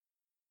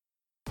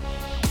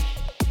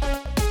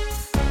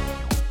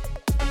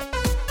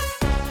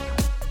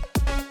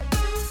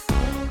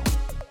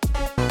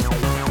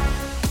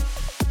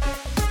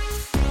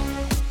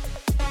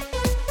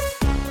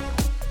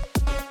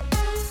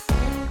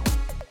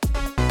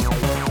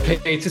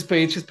Peaches,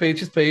 peaches,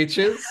 peaches,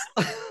 peaches.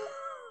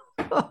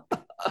 Right,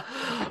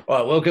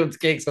 welcome to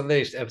Geeks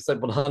Unleashed, episode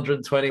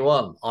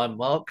 121. I'm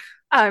Mark.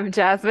 I'm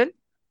Jasmine.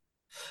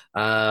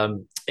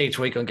 Each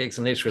week on Geeks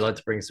Unleashed, we like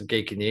to bring some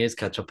geeky news,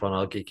 catch up on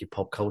our geeky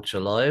pop culture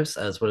lives,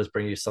 as well as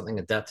bring you something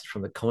adapted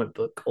from the comic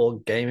book or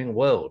gaming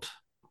world.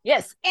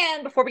 Yes,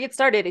 and before we get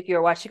started, if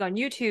you're watching on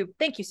YouTube,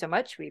 thank you so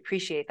much. We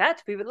appreciate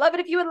that. We would love it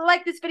if you would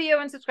like this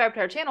video and subscribe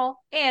to our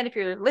channel. And if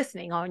you're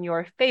listening on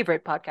your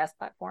favorite podcast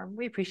platform,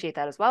 we appreciate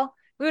that as well.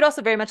 We would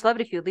also very much love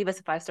it if you would leave us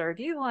a 5-star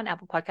review on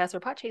Apple Podcasts or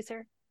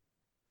Podchaser.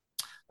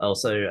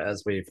 Also,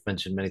 as we've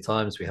mentioned many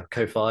times, we have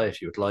Ko-Fi.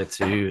 If you would like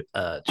to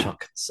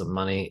chuck some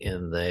money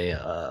in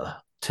the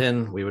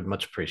tin, we would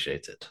much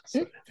appreciate it.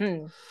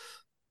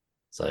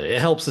 So it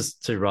helps us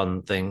to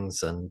run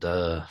things, and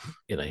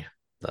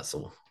that's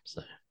all.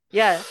 So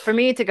yeah, for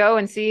me to go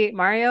and see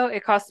Mario,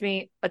 it cost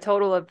me a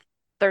total of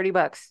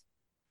 $30.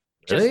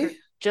 Really?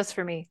 Just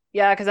for me.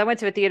 Yeah, because I went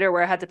to a theater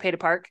where I had to pay to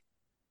park.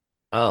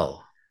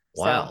 Oh,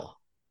 wow.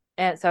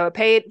 So I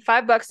paid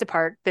 $5 to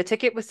park. The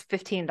ticket was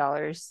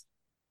 $15.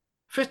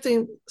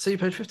 15. So you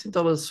paid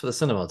 $15 for the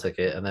cinema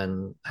ticket, and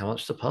then how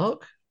much to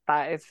park?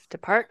 5 to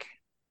park.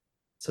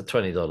 So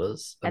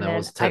 $20, and that then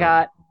was 10. I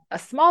got a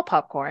small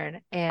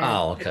popcorn and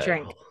okay. a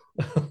drink.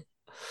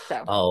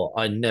 So. Oh,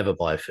 I never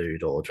buy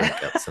food or drink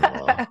at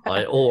cinema.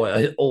 I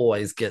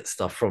always get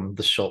stuff from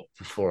the shop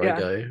before I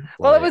go.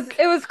 Well,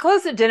 it was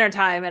close to dinner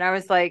time, and I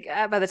was like,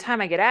 by the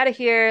time I get out of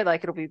here,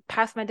 like it'll be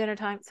past my dinner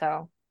time.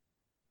 So.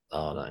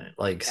 Oh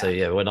no! So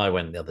yeah, when I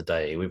went the other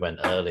day, we went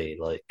early.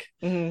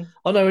 Mm-hmm.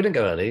 Oh no, we didn't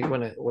go early. We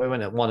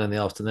went at 1 in the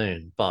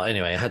afternoon. But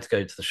anyway, I had to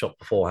go to the shop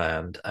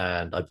beforehand,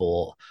 and I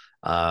bought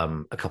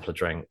a couple of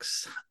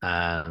drinks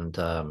and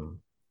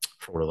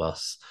for all of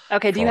us.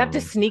 Okay, do you have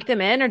to sneak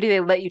them in, or do they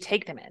let you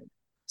take them in?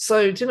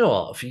 So do you know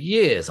what? For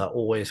years, I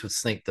always would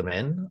sneak them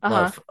in.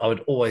 I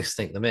would always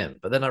sneak them in.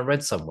 But then I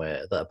read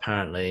somewhere that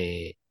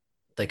apparently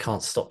they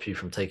can't stop you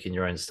from taking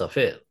your own stuff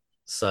in.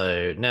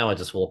 So now I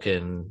just walk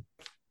in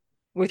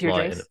with your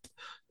drinks.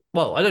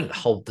 Well, I don't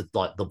hold the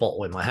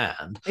bottle in my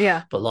hand.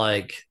 Yeah. But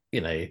I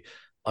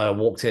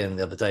walked in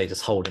the other day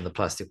just holding the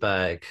plastic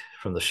bag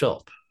from the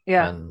shop.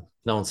 Yeah. And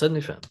no one said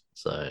anything.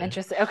 So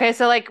interesting. Okay,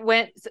 so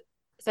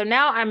so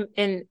now I'm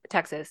in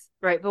Texas,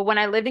 right? But when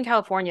I lived in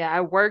California, I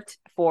worked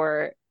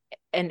for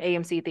an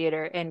AMC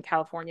theater in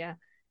California,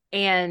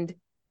 and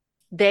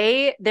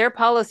their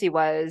policy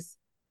was,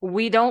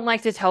 we don't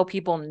like to tell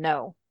people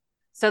no.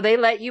 So they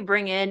let you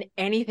bring in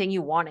anything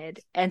you wanted.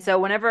 And so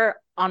whenever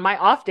on my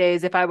off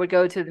days, if I would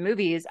go to the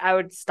movies, I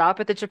would stop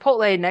at the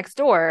Chipotle next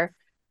door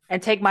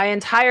and take my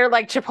entire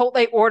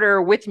Chipotle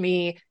order with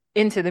me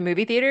into the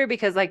movie theater,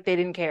 because they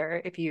didn't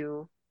care if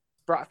you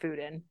brought food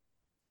in.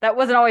 That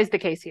wasn't always the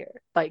case here.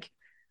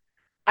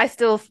 I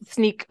still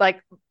sneak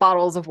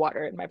bottles of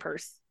water in my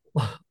purse.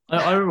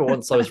 I remember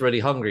once I was really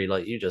hungry,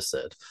 like you just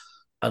said,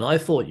 and I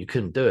thought you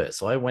couldn't do it.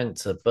 So I went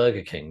to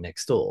Burger King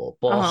next door,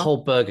 bought a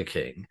whole Burger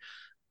King,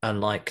 and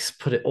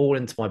put it all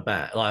into my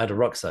bag. I had a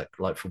rucksack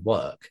from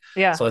work.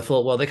 Yeah. So I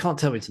thought, well, they can't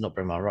tell me to not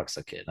bring my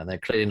rucksack in, and they're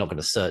clearly not going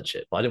to search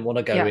it. But I didn't want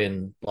to go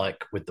in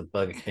with the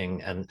Burger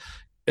King, and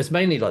it's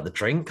mainly the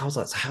drink. I was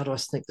like, so how do I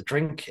sneak the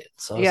drink in?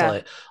 So I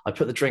was I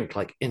put the drink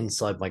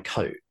inside my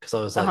coat,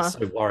 because I was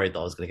so worried that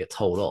I was going to get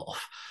told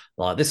off.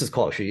 This is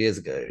quite a few years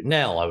ago.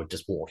 Now I would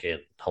just walk in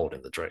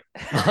holding the drink.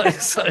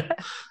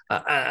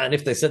 And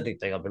if they said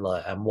anything, I'd be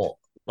like, and what?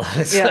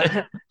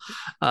 Yeah.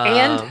 But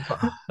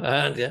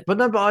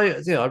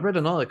I read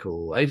an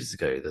article ages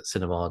ago that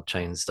cinema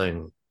chains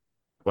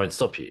won't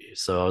stop you.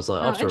 So I was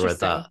like, after I read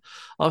that,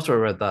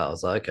 I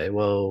was like, okay,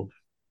 well,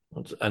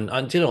 and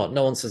do you know what?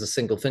 No one says a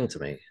single thing to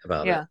me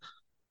about it.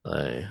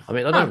 So, I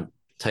mean, I don't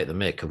take the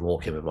mick and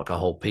walk in with a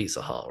whole Pizza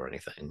Hut or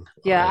anything.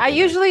 Yeah, I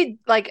usually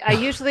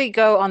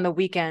go on the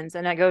weekends,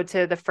 and I go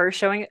to the first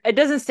showing. It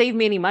doesn't save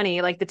me any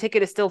money. The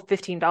ticket is still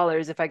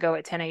 $15 if I go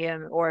at 10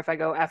 a.m. or if I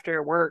go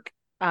after work.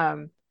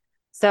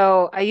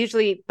 So I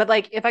usually,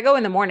 but if I go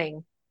in the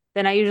morning,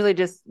 then I usually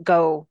just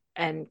go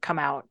and come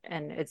out,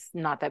 and it's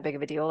not that big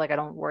of a deal. I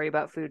don't worry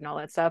about food and all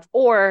that stuff.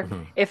 Or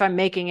if I'm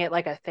making it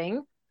a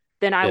thing,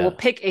 then I will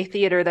pick a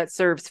theater that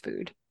serves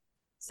food.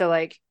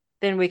 So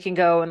then we can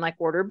go and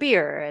order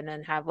beer and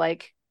then have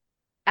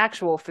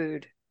actual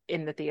food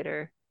in the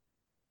theater.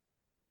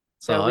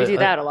 So we do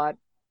that a lot.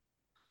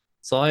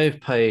 So I've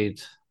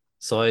paid.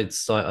 So I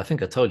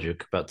think I told you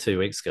about 2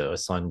 weeks ago, I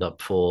signed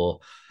up for.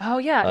 Oh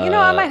yeah,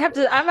 I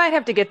might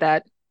have to get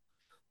that.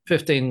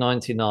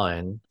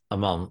 $15.99 a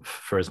month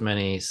for as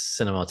many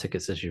cinema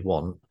tickets as you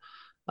want.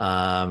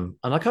 And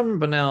I can't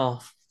remember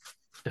now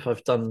if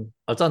I've done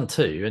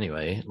 2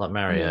 anyway, like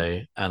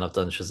Mario, and I've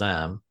done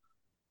Shazam.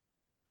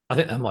 I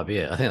think that might be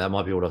it. I think that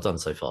might be all I've done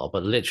so far.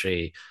 But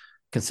literally,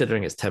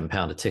 considering it's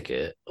 £10 a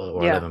ticket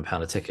or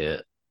 £11 a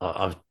ticket,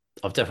 I've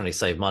definitely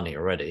saved money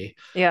already.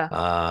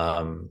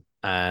 Yeah.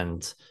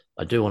 And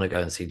I do want to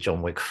go and see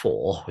John Wick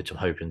 4, which I'm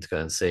hoping to go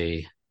and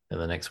see in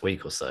the next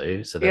week or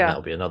so. So then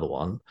that'll be another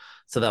one.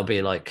 So that'll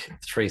be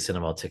 3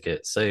 cinema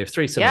tickets. So if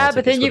 3 cinema tickets. Yeah,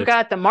 but then you've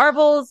got the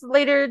Marvels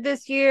later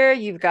this year.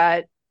 You've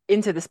got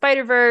Into the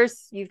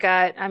Spider-Verse. You've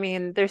got, I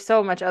mean, there's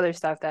so much other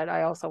stuff that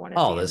I also want to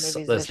see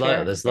in movies this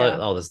year.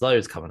 There's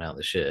loads coming out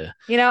this year.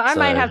 You know, I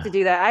might have to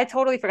do that. I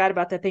totally forgot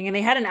about that thing. And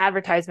they had an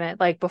advertisement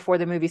like before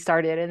the movie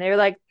started, and they were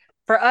like,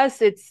 for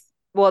us, it's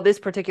this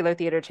particular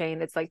theater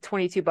chain, it's like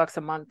 $22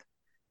 a month,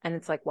 and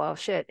it's like, well,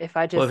 shit. If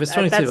I just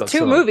that's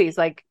two movies,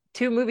 like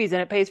 2 movies,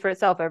 and it pays for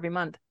itself every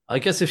month. I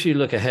guess if you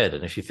look ahead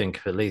and if you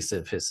think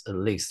if it's at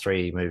least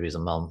 3 movies a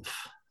month,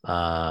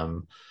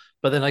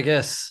 but then I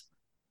guess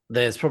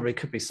there's probably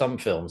could be some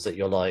films that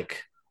you're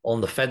like on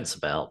the fence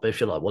about, but if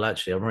you're like, well,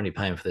 actually, I'm already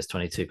paying for this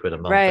 22 quid a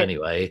month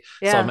anyway,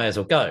 so I may as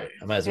well go.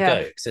 Go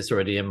because it's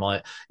already in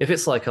my. If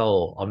it's like,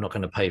 oh, I'm not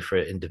going to pay for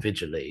it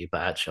individually, but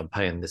actually, I'm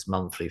paying this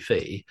monthly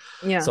fee.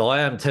 Yeah. So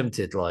I am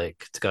tempted,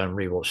 like, to go and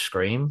rewatch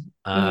Scream.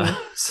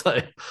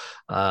 So,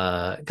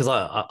 because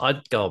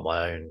I'd go on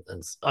my own,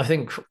 and I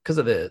think because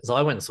of this,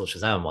 I went and saw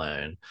Shazam on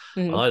my own.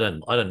 I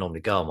don't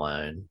normally go on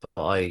my own,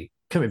 but I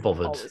couldn't be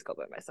bothered. Always go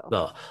by myself.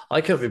 No,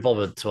 I couldn't be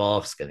bothered to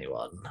ask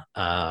anyone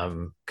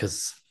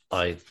because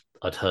I'd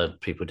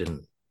heard people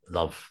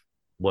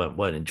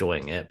weren't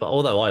enjoying it, but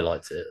although I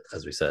liked it,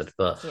 as we said,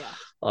 but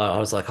I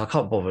was like, I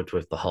can't bother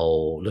with the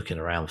whole looking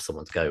around for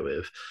someone to go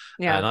with.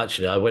 And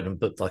actually, I went and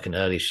booked like an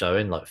early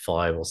showing, like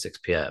 5 or 6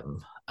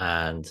 p.m.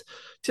 And do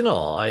you know,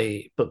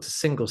 I booked a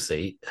single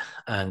seat,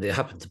 and it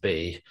happened to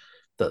be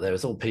that there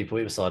was all people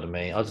either side of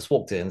me. I just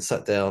walked in,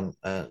 sat down,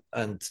 and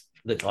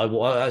I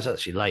was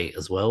actually late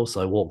as well,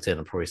 so I walked in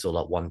and probably saw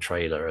like one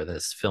trailer, and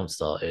this film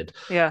started.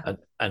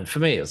 And for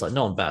me, it was like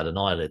no one batted an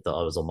eyelid that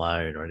I was on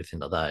my own or anything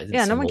like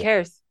that. No one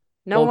cares.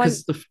 No one,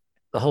 because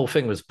the whole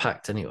thing was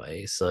packed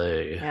anyway.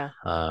 So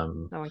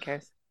no one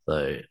cares.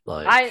 So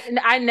like,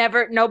 I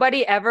never,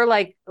 nobody ever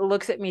like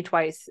looks at me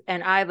twice,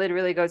 and I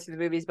literally go to the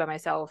movies by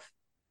myself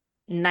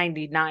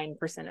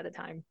 99% of the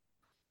time.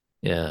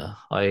 Yeah,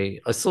 I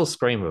saw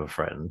Scream with a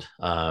friend.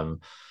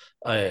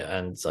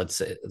 I'd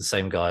say the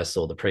same guy I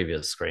saw the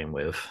previous Scream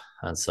with,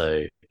 and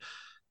so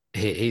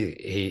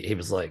he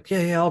was like,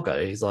 yeah, I'll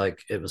go. He's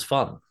like, it was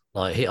fun.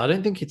 Like I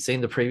don't think he'd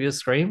seen the previous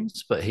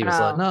Screams, but he was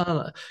like,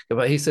 no.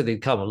 But he said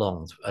he'd come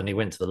along, and he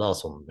went to the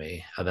last one with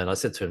me. And then I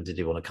said to him, did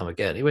you want to come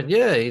again? He went,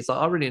 yeah. He's like,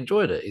 I really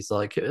enjoyed it. He's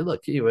like,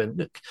 look, you went,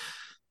 look,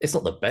 it's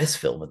not the best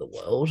film in the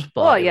world,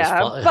 but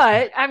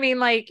but I mean,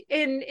 like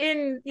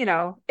in you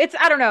know, it's,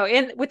 I don't know,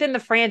 within the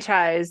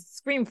franchise,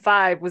 Scream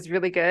 5 was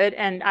really good,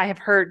 and I have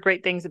heard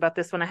great things about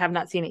this one. I have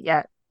not seen it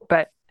yet,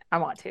 but I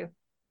want to.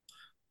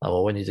 Oh,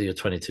 well, when you do your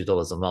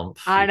 $22 a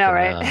month, I know,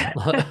 right?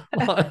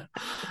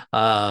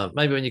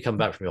 Maybe when you come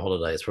back from your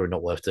holiday, it's probably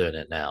not worth doing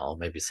it now.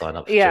 Maybe sign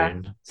up for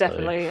June.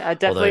 Definitely.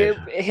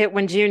 Hit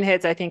when June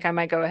hits. I think I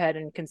might go ahead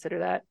and consider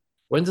that.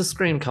 When does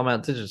Scream come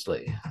out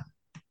digitally?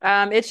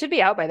 It should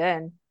be out by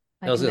then.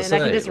 I can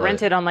just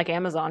rent it on like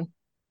Amazon.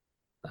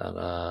 And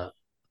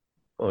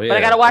but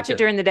I gotta watch it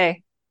during the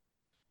day.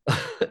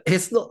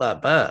 It's not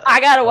that bad.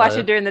 I gotta watch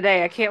it during the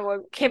day. I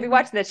can't be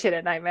watching that shit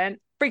at night, man.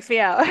 Freaks me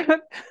out.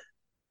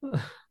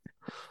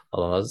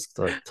 Hold on, I'll just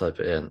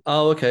type it in.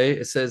 Oh, okay.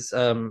 It says it's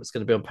going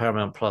to be on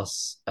Paramount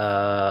Plus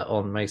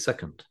on May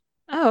 2nd.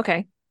 Oh,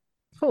 okay.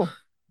 Cool.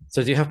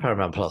 So do you have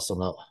Paramount Plus or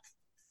not?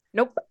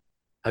 Nope.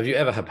 Have you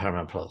ever had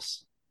Paramount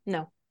Plus?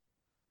 No.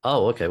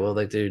 Oh, okay. Well,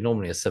 they do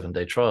normally a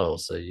 7-day trial,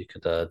 so you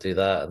could do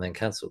that and then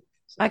cancel.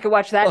 I could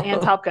watch that and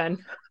Top Gun.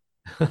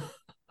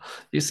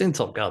 You've seen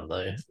Top Gun,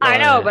 though. I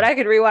know, but I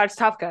could rewatch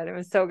Top Gun. It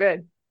was so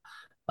good.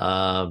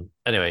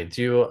 Anyway,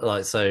 do you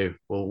like? So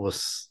we'll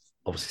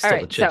obviously stop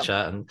the chit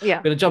chat, and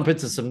we're going to jump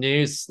into some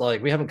news.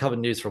 Like, we haven't covered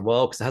news for a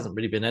while because there hasn't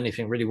really been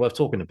anything really worth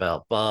talking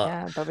about.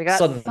 But we got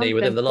suddenly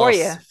within the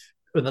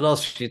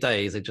last few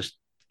days, they just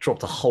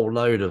dropped a whole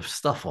load of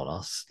stuff on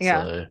us.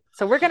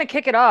 So we're going to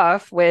kick it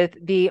off with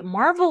the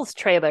Marvels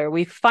trailer.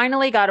 We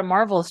finally got a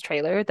Marvels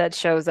trailer that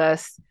shows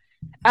us,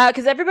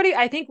 because everybody,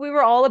 I think we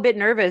were all a bit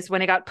nervous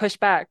when it got pushed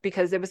back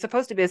because it was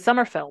supposed to be a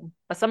summer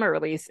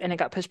release, and it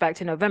got pushed back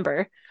to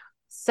November.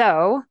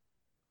 So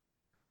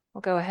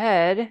we'll go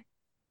ahead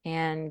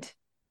and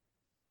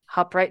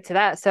hop right to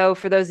that. So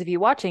for those of you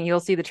watching, you'll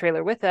see the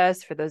trailer with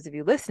us. For those of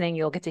you listening,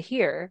 you'll get to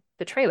hear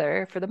the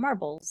trailer for the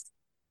Marvels.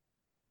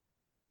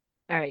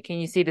 All right, can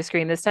you see the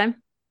screen this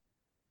time?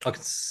 I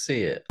can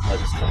see it. I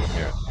just can't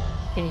hear it.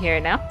 Can you hear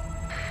it now?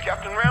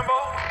 Captain Rambo?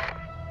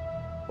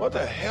 What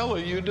the hell are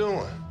you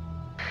doing?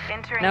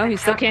 No, you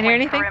still can't hear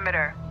anything?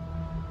 Perimeter.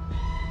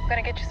 I'm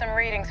gonna get you some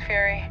readings,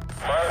 Fury.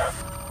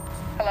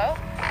 Hello?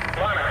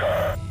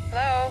 Monica.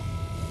 Hello?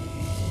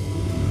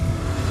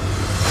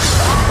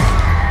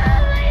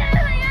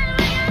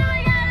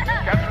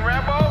 Captain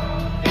Rambo?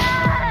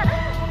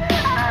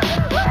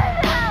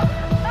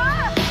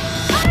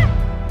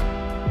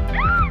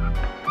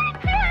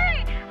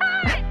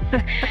 Is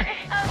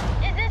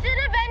this an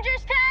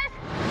Avengers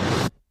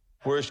test?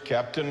 Where's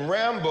Captain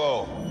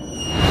Rambo?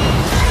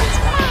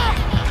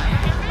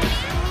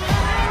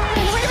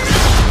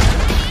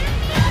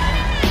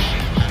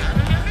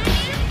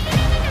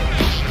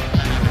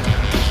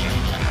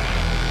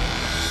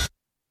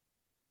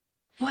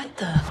 What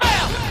the?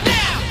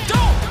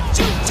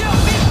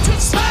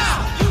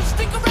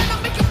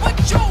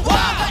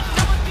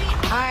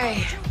 Hi,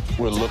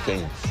 We're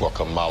looking for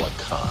Kamala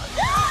Khan.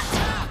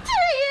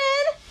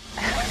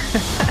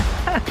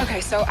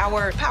 Okay, so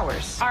our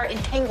powers are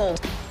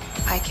entangled.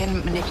 I can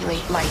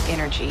manipulate light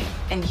energy,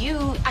 and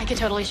you... I could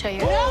totally show you.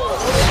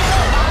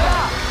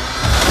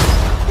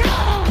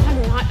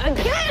 Not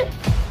again!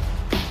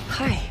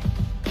 Hi.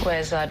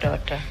 Where's our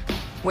daughter?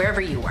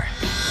 Wherever you were.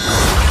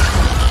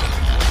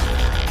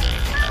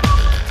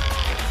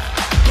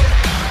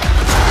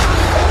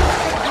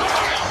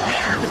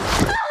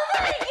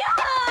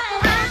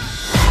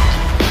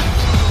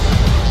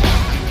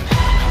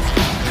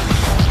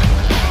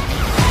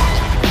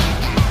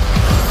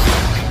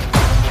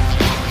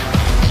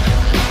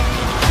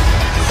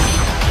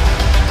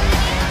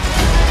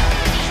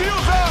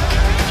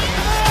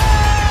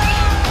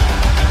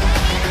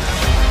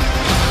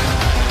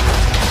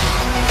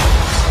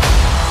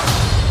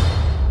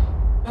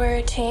 We're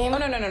a team. Oh,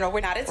 no, we're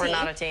not a team. We're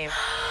not a team.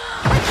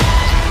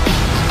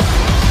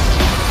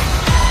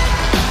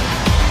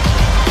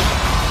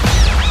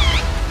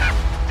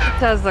 It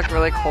does look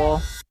really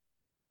cool.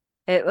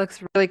 It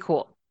looks really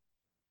cool.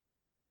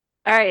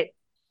 All right.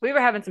 We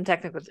were having some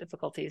technical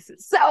difficulties.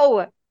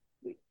 So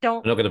we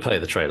don't. I'm not going to play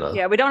the trailer.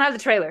 Yeah, we don't have the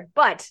trailer,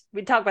 but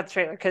we talk about the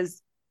trailer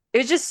because it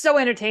was just so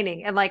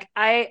entertaining. And like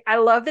I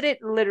love that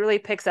it literally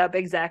picks up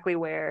exactly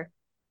where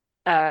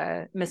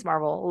Miss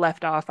Marvel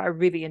left off. I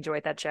really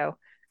enjoyed that show.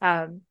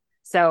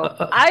 So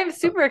I'm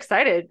super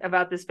excited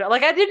about this film.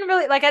 Like I didn't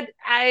really like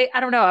I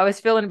don't know. I was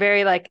feeling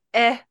very like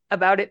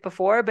about it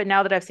before, but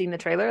now that I've seen the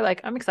trailer,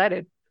 like I'm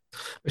excited.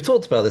 We've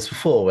talked about this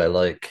before where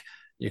like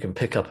you can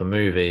pick up a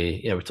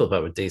movie, we talked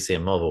about with DC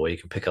and Marvel where you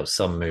can pick up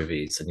some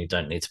movies and you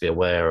don't need to be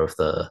aware of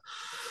the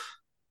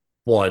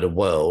wider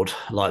world,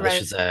 like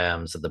Right. the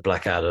Shazams and the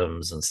Black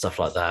Adams and stuff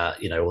like that,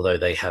 although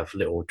they have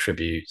little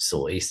tributes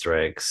or Easter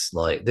eggs,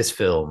 like this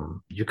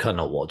film, you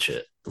cannot watch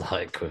it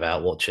like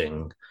without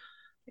watching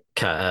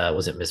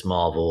was it Miss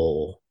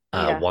Marvel,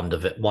 Yeah.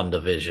 Wonder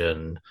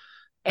Vision,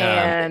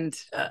 And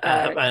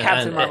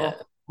Captain Marvel.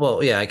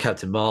 well, yeah,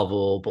 Captain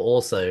Marvel, but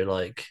also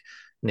like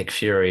Nick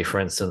Fury, for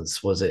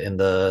instance, was it in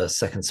the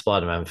second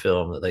Spider-Man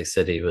film that they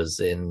said he was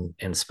in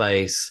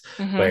space,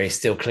 Mhm. where he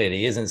still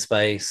clearly is in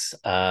space,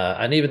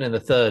 and even in the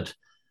third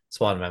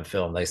Spider-Man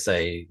film, they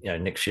say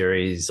Nick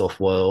Fury's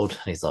off-world. And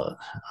he's like,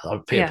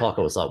 Peter Yeah.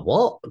 Parker was like,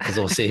 what? Because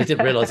obviously he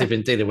didn't realize he'd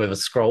been dealing with a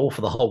scroll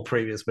for the whole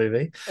previous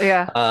movie.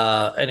 Yeah.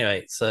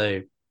 Anyway,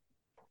 so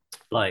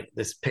like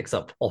this picks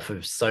up off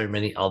of so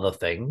many other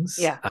things.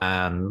 Yeah.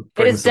 It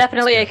brings is them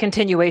definitely a together.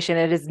 continuation.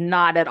 It is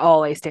not at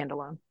all a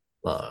standalone.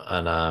 But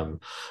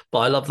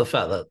I love the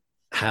fact that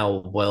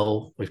how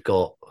well we've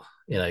got,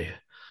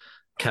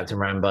 Captain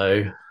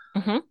Rambo.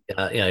 Mhm.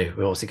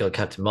 We've obviously got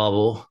Captain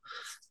Marvel,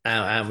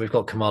 and we've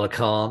got Kamala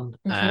Khan,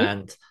 Mhm.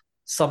 and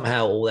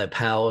somehow all their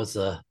powers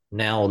are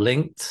now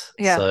linked.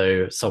 Yeah.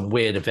 So some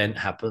weird event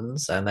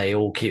happens, and they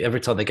all keep every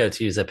time they go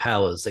to use their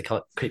powers, they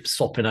keep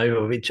swapping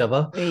over with each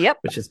other, Yep.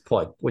 which is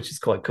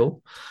quite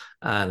cool.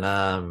 And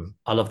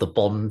I love the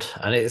bond,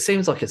 and it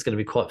seems like it's going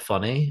to be quite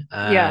funny.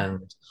 And Yeah.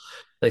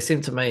 they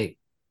seem to make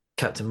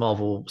Captain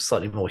Marvel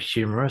slightly more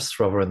humorous,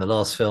 rather in the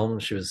last film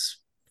she was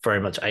very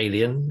much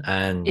alien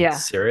and Yeah.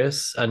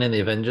 serious, and in the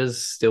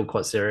Avengers still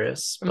quite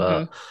serious. But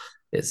Mm-hmm.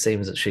 it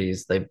seems that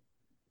they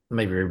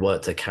maybe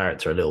reworked her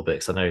character a little bit,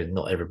 because I know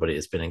not everybody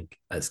has been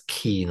as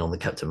keen on the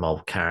Captain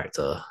Marvel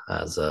character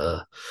as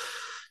as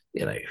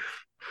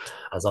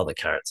other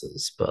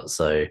characters. But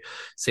so it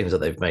seems that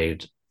they've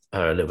made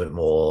her a little bit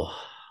more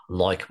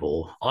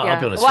likable. I'll be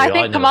honest Well, with I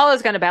you, think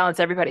Kamala's going to balance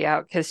everybody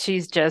out because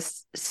she's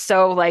just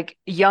so like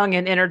young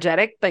and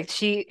energetic. Like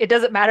it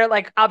doesn't matter.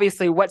 Like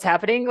obviously what's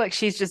happening. Like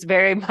she's just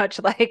very much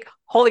like,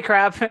 holy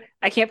crap!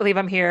 I can't believe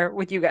I'm here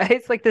with you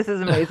guys. Like this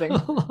is amazing.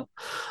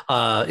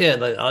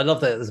 I love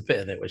that there's a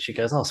bit in it where she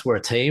goes, "Oh, so we're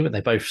a team," and they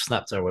both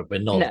snapped her. We're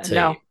not a team.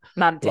 No,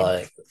 not a team.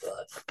 Like,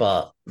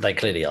 but they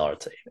clearly are a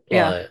team.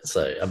 Yeah.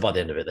 So, and by the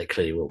end of it, they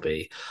clearly will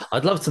be.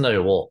 I'd love to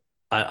know what.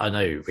 I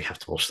know we have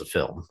to watch the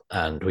film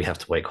and we have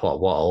to wait quite a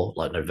while,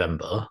 like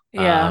November.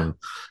 Yeah.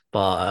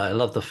 But I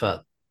love the fact.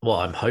 Well,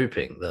 I'm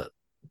hoping that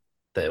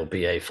there'll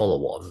be a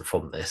follow-on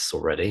from this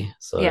already.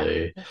 So,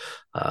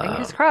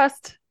 Fingers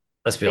crossed.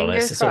 let's be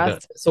Fingers honest,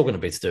 crossed. it's all going to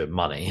be to do with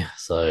money.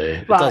 So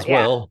if Well, it does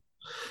yeah.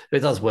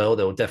 well,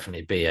 there will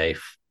definitely be a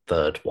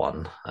third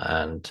one.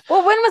 And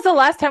Well, when was the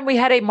last time we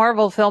had a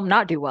Marvel film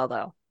not do well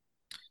though?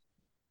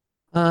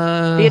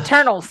 The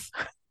Eternals.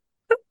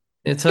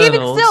 Even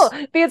still,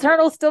 the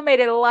Eternals still made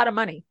it a lot of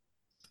money.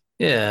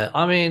 Yeah,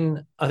 I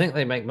mean, I think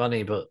they make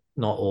money, but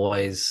not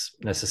always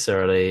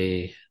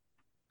necessarily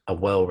a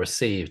well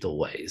received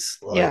always.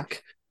 Yeah.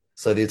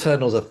 So the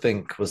Eternals, I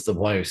think, was the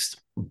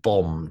most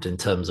bombed in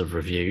terms of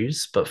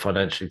reviews, but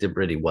financially did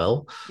really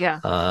well.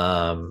 Yeah.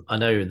 I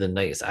know the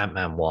latest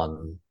Ant-Man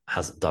one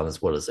hasn't done as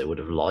well as they would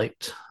have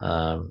liked.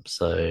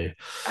 So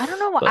I don't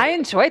know. But- I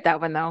enjoyed that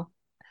one though.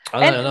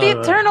 I And don't the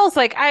know. Eternals,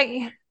 like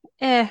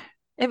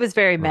it was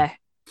very meh.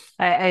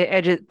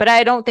 I just, but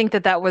I don't think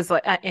that was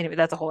like anyway.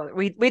 That's a whole other.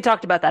 We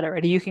talked about that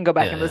already. You can go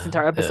back and listen to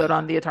our episode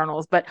on the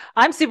Eternals. But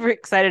I'm super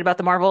excited about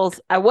the Marvels.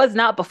 I was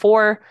not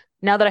before.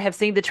 Now that I have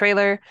seen the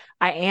trailer,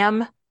 I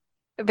am.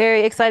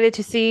 very excited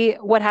to see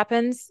what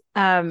happens.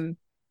 I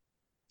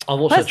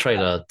watched the Plus-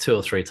 trailer 2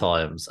 or 3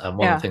 times, and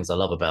one of Yeah. the things I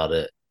love about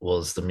it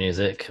was the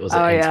music. Was it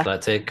Oh, yeah.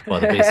 Intergalactic by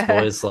the Beast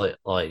Boys?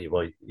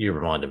 Well, you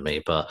reminded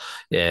me, but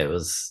yeah, it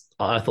was.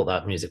 I thought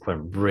that music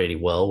went really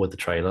well with the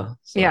trailer.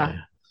 So, Yeah.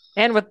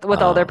 And with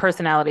all their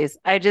personalities.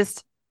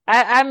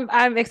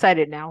 I'm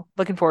excited now.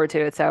 Looking forward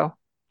to it. So,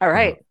 all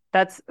right.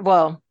 That's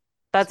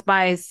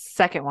my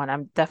second one.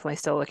 I'm definitely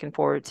still looking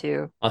forward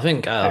to. I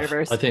think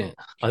Spider-Verse. I think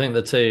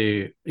the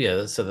two,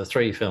 yeah. So the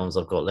 3 films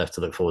I've got left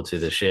to look forward to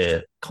this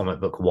year, comic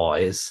book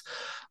wise,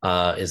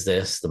 is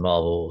the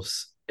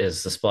Marvels,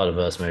 is the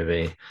Spider-Verse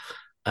movie,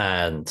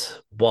 and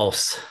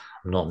whilst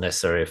I'm not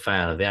necessarily a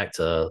fan of the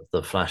actor,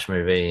 the Flash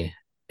movie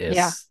is.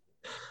 Yeah.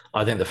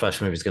 I think the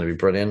Flash movie is going to be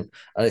brilliant,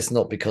 and it's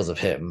not because of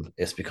him;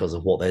 it's because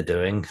of what they're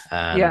doing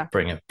and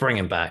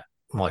bringing back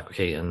Michael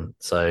Keaton.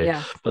 So,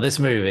 Yeah. but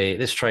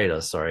this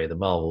trailer, sorry, the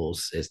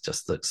Marvels,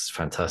 just looks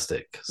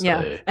fantastic. So,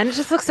 Yeah. And it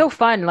just looks so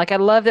fun. Like, I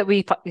love that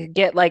we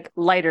get like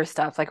lighter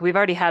stuff. Like, we've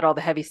already had all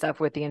the heavy stuff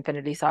with the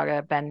Infinity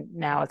Saga, and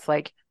now it's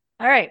like,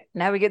 all right,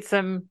 now we get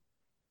some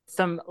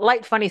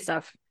light, funny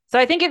stuff. So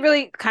I think it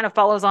really kind of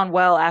follows on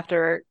well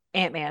after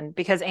Ant-Man,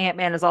 because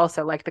Ant-Man is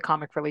also like the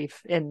comic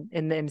relief in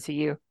the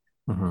MCU.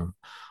 mm-hmm.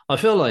 I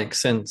feel like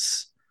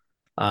since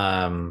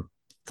the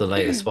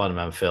latest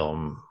Spider-Man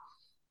film,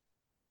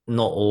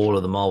 not all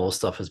of the Marvel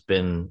stuff has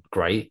been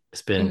great.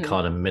 It's been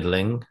kind of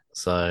middling.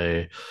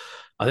 So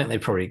I think they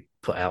probably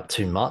put out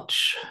too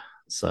much.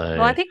 So,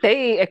 well, I think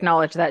they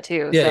acknowledge that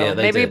too. Yeah, so yeah,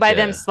 they maybe did, by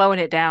them slowing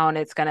it down,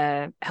 it's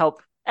gonna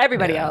help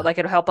everybody out. Like,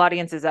 it'll help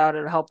audiences out.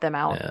 It'll help them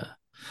out.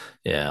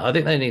 Yeah. I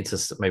think they need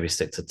to maybe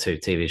stick to 2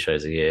 TV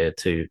shows a year,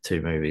 two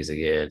movies a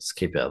year. Just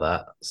keep it at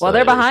that. Well,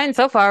 they're behind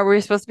so far. We're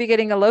supposed to be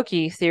getting a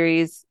Loki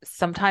series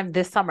sometime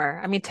this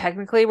summer. I mean,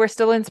 technically we're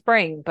still in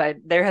spring, but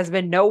there has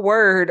been no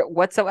word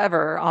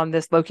whatsoever on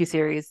this Loki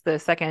series, the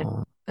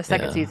second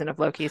season of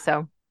Loki.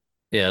 So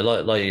yeah,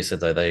 like you said,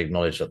 though, they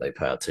acknowledge that they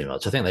put out too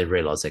much. I think they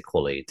realized their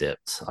quality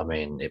dipped. I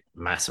mean, it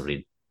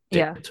massively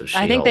dipped. Yeah,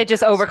 I think they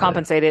just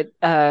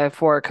overcompensated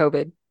for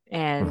COVID.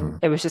 And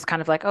it was just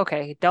kind of like,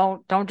 okay,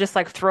 don't just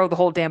like throw the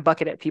whole damn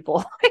bucket at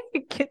people.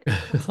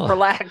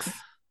 Relax.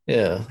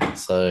 Yeah.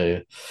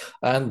 So,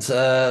 and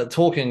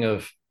talking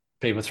of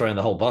people throwing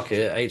the whole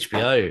bucket,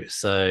 HBO.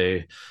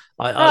 So,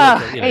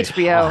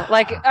 HBO.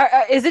 Like,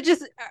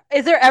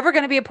 is there ever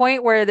going to be a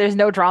point where there's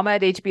no drama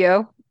at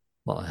HBO?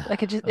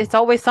 Like, it's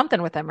always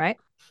something with them, right?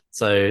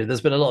 So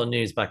there's been a lot of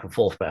news back and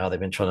forth about how they've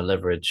been trying to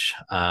leverage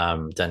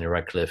Daniel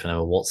Radcliffe and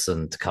Emma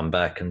Watson to come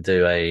back and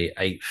do a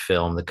 8th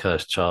film, The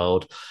Cursed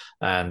Child.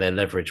 And their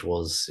leverage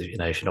was, if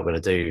you're not going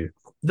to do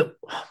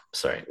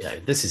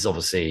this is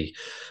obviously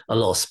a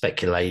lot of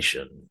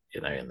speculation,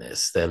 in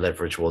this. Their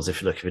leverage was,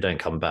 if you don't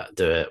come back,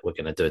 do it, we're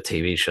going to do a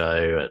TV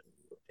show. And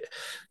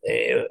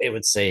it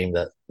would seem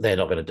that they're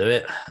not going to do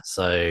it.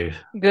 So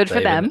good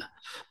for them.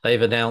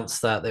 They've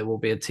announced that there will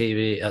be a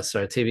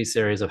TV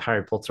series of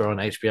Harry Potter on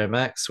HBO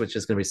Max, which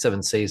is going to be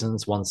 7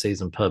 seasons, 1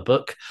 season per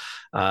book.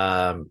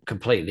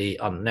 Completely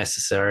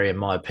unnecessary, in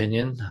my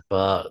opinion,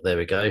 but there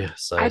we go.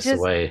 So it's the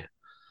way.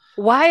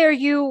 Why are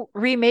you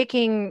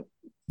remaking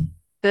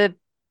the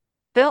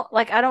film?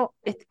 Like,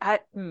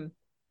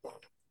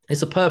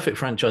 It's a perfect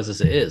franchise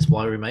as it is.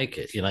 Why remake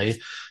it? You've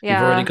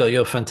already got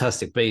your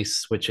Fantastic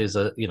Beasts, which is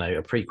a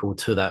prequel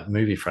to that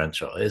movie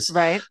franchise,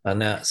 right?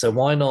 And so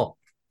why not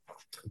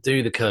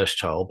do The Cursed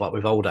Child, but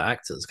with older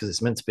actors, because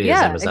it's meant to be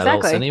as Emma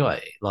adults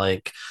anyway.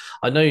 Like,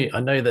 I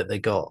know that they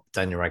got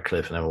Daniel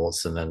Radcliffe and Emma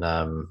Watson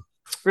and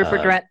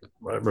Rupert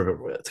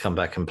Grint to come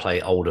back and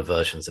play older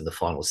versions in the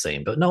final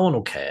scene, but no one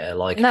will care.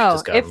 Like, no,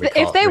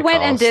 if they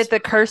went and did The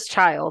Cursed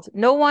Child,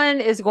 no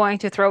one is going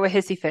to throw a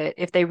hissy fit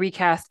if they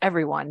recast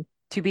everyone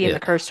to be in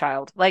The Cursed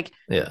Child. Like,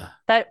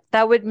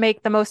 that would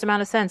make the most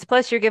amount of sense.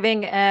 Plus, you're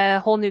giving a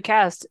whole new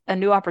cast a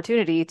new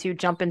opportunity to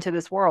jump into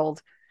this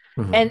world,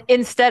 and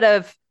instead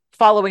of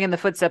following in the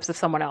footsteps of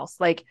someone else,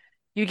 like,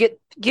 you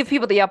give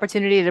people the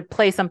opportunity to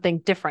play something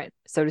different,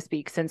 so to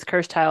speak, since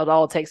Cursed Child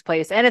all takes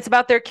place and it's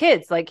about their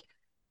kids. Like,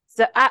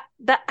 so I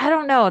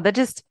don't know.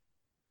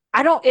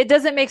 It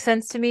doesn't make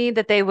sense to me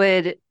that they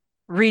would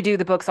redo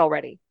the books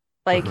already.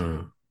 Like,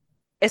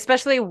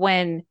 especially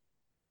when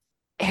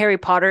Harry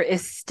Potter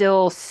is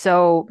still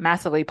so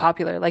massively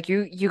popular. Like,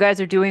 you guys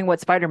are doing what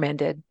Spider-Man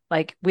did.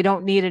 Like, we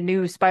don't need a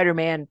new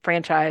Spider-Man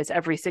franchise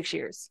every 6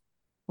 years.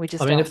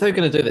 If they're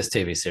going to do this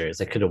TV series,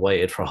 they could have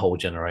waited for a whole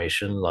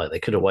generation. Like, they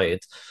could have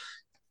waited,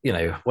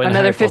 when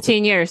another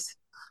 15 years.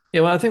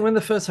 Yeah, well, I think when the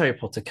first Harry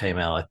Potter came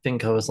out, I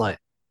think I was like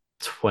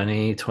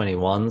 20,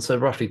 21, so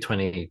roughly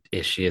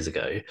 20-ish years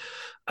ago.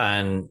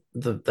 And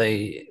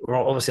they were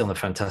obviously on the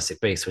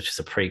Fantastic Beasts, which is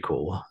a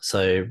prequel.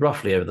 So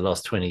roughly over the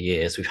last 20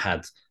 years, we've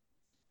had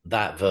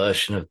that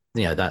version of,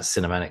 that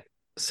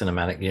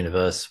cinematic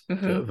universe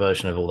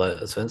version of all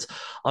those events.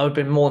 I would have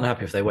been more than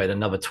happy if they waited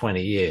another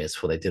 20 years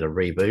before they did a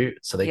reboot.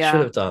 So they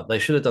should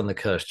have done The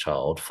Cursed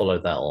Child,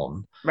 followed that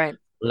on, right?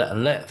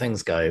 Let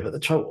things go. But the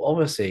trouble,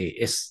 obviously,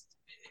 it's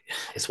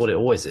what it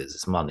always is.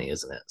 It's money,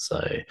 isn't it?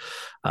 So,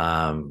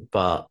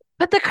 but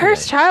But the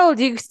Cursed Child,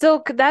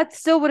 that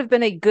still would have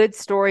been a good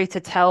story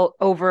to tell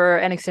over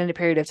an extended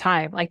period of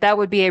time. Like that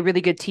would be a really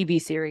good TV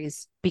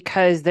series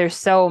because there's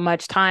so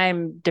much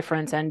time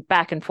difference and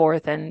back and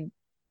forth and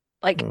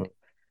like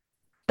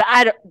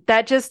the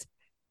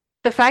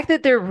fact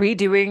that they're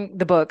redoing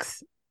the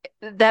books,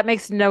 that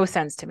makes no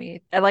sense to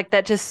me. Like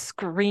that just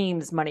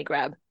screams money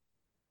grab.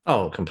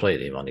 Oh,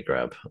 completely money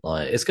grab.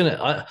 Like it's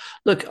gonna.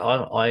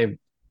 I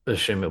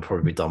assume it'll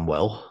probably be done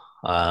well.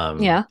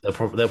 Yeah. They'll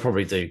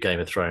probably do Game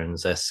of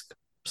Thrones-esque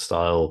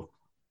style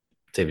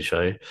TV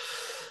show.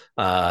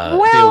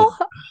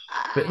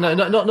 But no,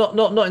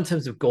 not in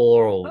terms of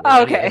gore or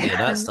any of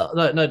that stuff.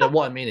 No.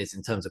 What I mean is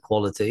in terms of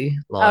quality.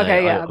 Like,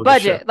 okay, yeah,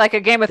 budget, like a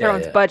Game of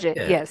Thrones budget.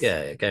 Yes,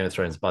 Game of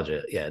Thrones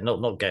budget. Yeah,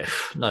 not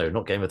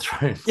Game of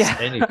Thrones. Yeah.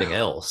 Anything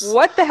else?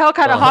 What the hell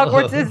kind of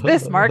Hogwarts is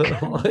this, Mark?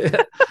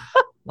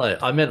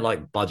 Like I meant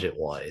like budget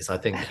wise. I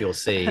think you'll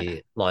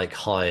see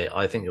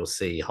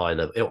high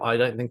level. I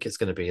don't think it's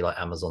going to be like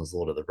Amazon's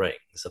Lord of the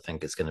Rings. I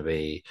think it's going to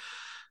be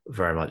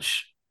very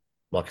much,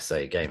 like I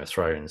say, Game of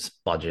Thrones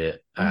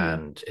budget,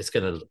 and it's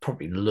going to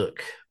probably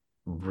look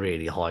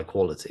really high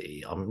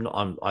quality.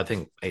 I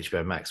think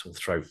HBO Max will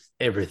throw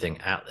everything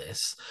at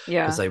this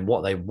because they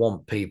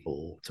want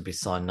people to be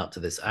signing up to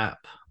this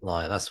app.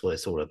 Like that's what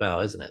it's all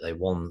about, isn't it? They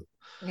want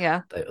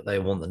they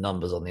want the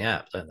numbers on the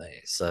app, don't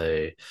they?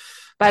 So.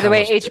 By the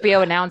way,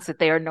 HBO announced that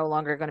they are no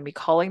longer going to be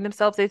calling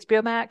themselves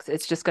HBO Max.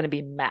 It's just going to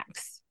be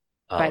Max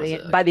by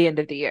the end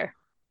of the year.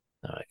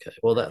 Okay.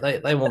 Well,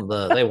 they want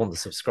the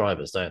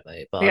subscribers, don't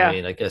they? But I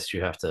mean, I guess you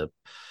have to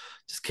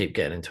just keep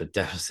getting into a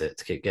deficit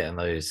to keep getting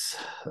those.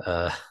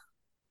 Well,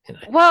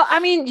 I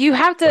mean, you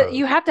have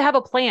to have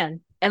a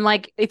plan. And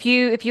like if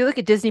you look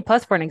at Disney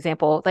Plus for an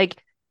example, like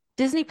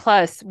Disney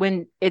Plus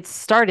when it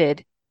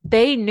started,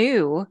 they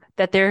knew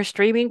that their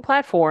streaming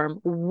platform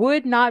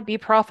would not be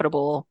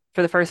profitable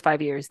for the first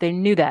 5 years. They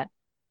knew that.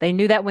 They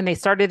knew that when they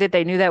started it.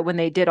 They knew that when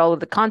they did all of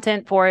the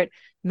content for it.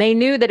 They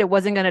knew that it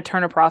wasn't going to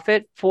turn a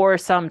profit for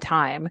some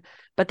time,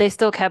 but they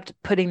still kept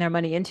putting their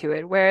money into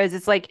it. Whereas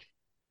it's like,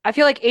 I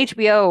feel like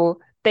HBO,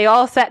 they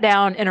all sat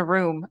down in a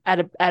room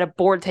at a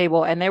board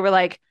table and they were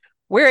like,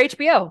 we're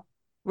HBO.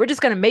 We're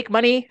just going to make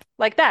money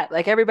like that.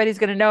 Like everybody's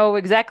going to know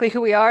exactly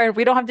who we are and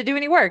we don't have to do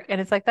any work.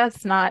 And it's like, that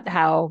is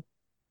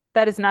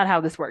not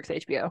how this works,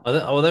 HBO.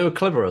 Well, they were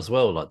clever as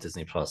well, like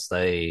Disney Plus.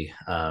 They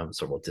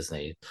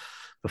Disney,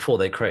 before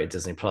they created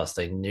Disney Plus,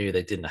 they knew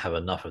they didn't have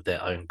enough of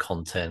their own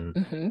content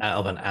out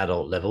of an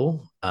adult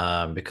level,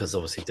 because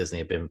obviously Disney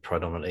had been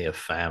predominantly a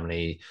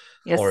family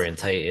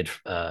orientated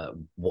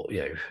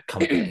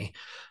company.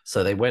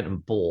 So they went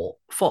and bought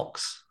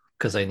Fox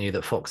because they knew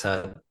that Fox had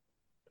a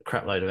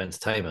crap load of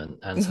entertainment,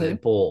 and so they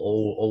bought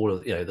all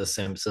of the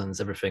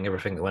Simpsons, everything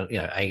that went,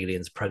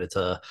 Aliens,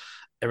 Predator,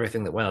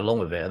 everything that went along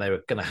with it, and they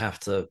were going to have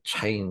to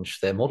change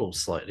their models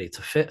slightly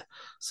to fit.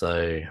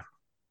 So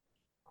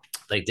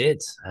they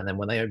did. And then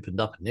when they opened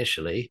up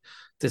initially,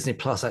 Disney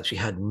Plus actually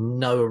had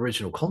no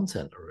original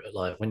content.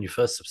 Like when you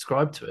first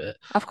subscribed to it,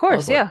 of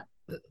course,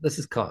 this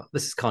is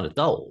kind of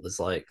dull.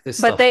 There's like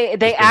this, but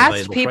they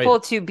asked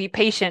people to be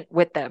patient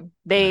with them.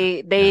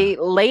 They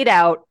laid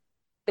out,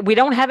 we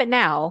don't have it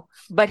now,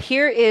 but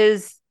here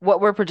is what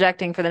we're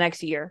projecting for the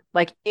next year.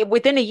 Like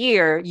within a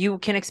year, you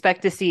can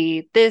expect to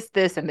see this,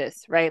 and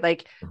this, right?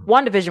 Like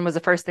WandaVision was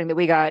the first thing that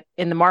we got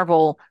in the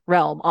Marvel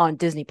realm on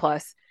Disney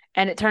Plus,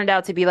 and it turned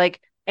out to be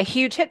like a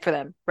huge hit for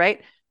them,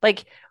 right?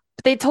 Like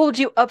they told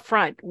you up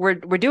front, we're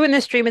doing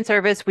this streaming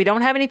service. We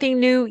don't have anything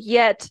new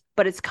yet,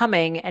 but it's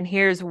coming, and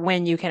here's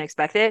when you can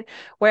expect it.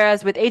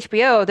 Whereas with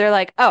HBO, they're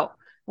like, oh,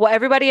 well,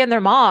 everybody and their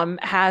mom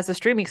has a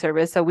streaming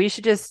service, so we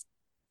should just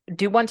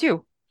do one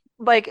too.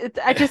 Like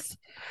I just.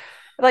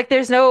 Like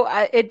there's no,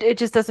 it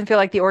just doesn't feel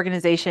like the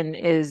organization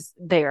is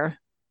there.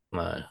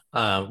 No.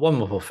 One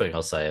more thing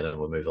I'll say and then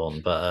we'll move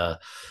on. But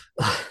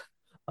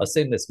I've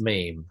seen this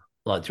meme.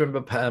 Like, do you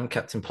remember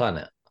Captain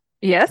Planet?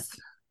 Yes.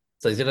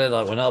 So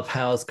like when our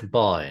powers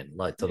combine,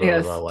 like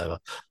whatever.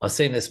 I've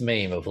seen this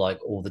meme of like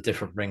all the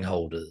different ring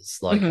holders.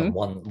 Like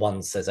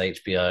one says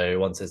HBO,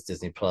 one says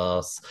Disney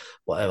Plus,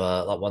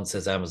 whatever. Like one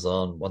says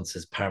Amazon, one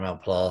says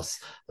Paramount Plus.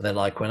 And they're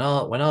like, when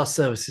our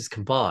services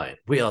combine,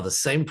 we are the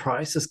same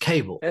price as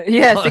cable.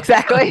 Yes,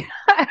 exactly.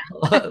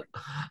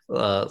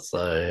 That's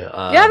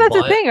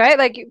the thing, right?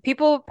 Like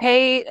people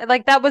pay,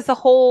 like that was the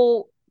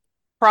whole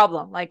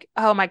problem. Like,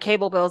 oh, my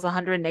cable bill is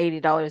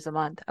 $180 a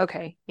month.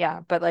 Okay,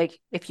 yeah, but like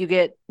if you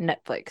get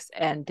Netflix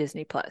and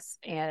Disney Plus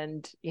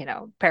and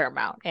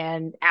Paramount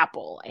and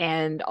Apple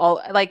and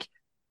all, like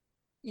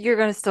you're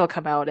gonna still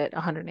come out at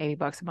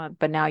 $180 a month,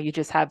 but now you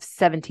just have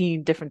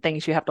 17 different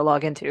things you have to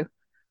log into.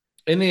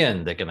 In the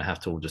end, they're gonna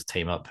have to all just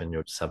team up and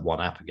you'll just have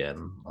one app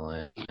again.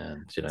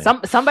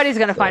 And somebody's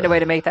gonna find a way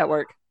to make that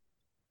work.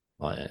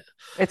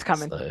 It's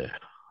coming.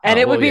 And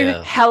it would be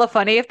hella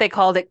funny if they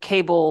called it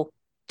Cable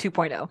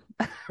 2.0.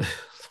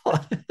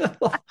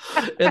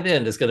 In the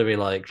end, it's going to be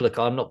like, look,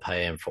 I'm not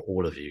paying for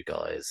all of you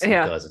guys. You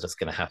guys are just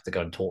going to have to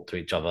go and talk to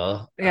each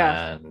other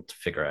and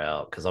figure it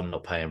out, because I'm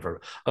not paying for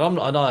it. I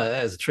know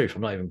that is the truth.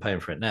 I'm not even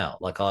paying for it now.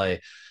 Like I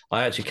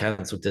actually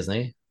cancelled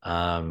Disney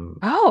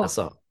Oh.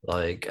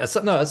 At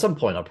some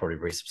point I'll probably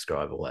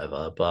resubscribe or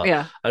whatever. But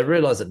Yeah. I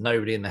realized that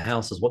nobody in the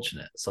house was watching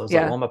it, so I was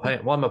like, why am I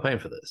paying? Why am I paying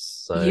for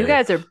this? So you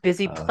guys are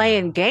busy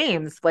playing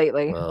games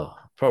lately. well,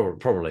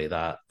 probably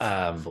that.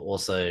 But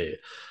also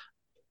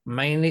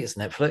mainly it's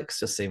Netflix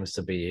just seems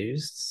to be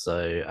used.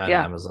 So and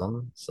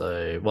Amazon.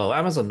 So well,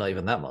 Amazon not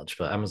even that much,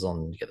 but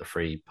Amazon you get the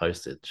free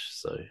postage.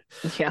 So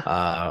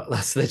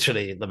that's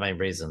literally the main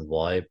reason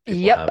why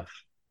people have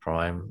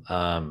Prime.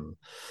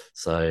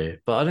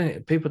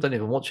 But people don't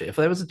even watch it. If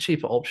there was a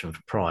cheaper option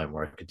for Prime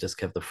where I could just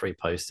give the free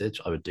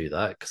postage, I would do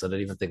that because I don't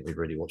even think we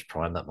really watch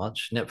Prime that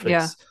much.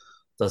 Netflix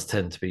does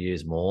tend to be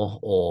used more,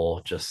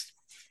 or just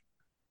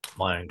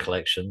my own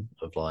collection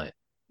of like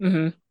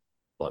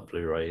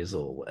Blu-rays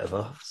or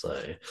whatever. So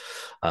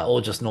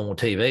or just normal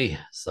TV.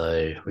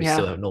 So we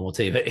still have normal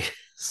TV.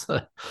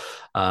 So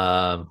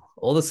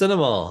or the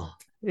cinema.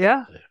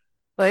 Yeah.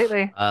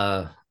 Lately.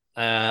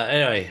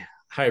 Anyway,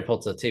 Harry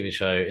Potter TV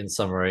show in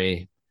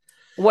summary.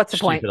 What's the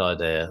point? Stupid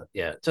idea.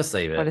 Yeah, just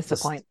leave it. What is the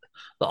point?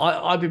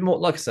 I'd be more,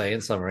 like I say, in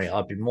summary,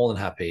 I'd be more than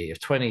happy if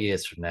 20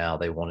 years from now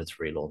they wanted to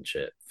relaunch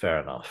it. Fair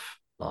enough.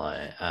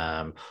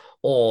 Do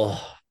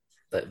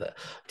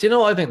you know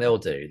what I think they'll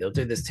do? They'll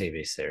do this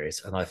TV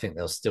series, and I think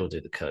they'll still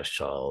do the Cursed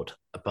Child,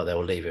 but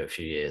they'll leave it a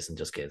few years and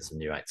just get in some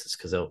new actors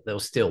because they'll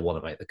still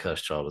want to make the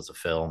Cursed Child as a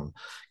film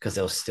because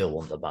they'll still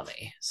want the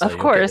money. So of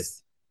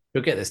course.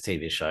 You'll get this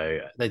TV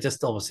show. They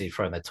just obviously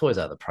thrown their toys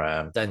out of the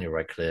pram. Daniel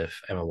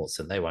Radcliffe, Emma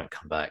Watson, they won't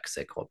come back because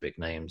they're quite big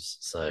names.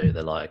 So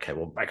they're like, okay,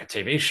 we'll make a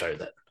TV show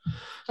then.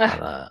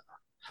 And,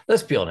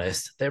 let's be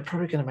honest, they're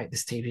probably going to make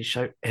this TV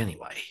show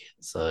anyway.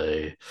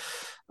 So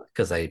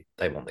because they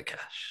want the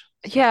cash.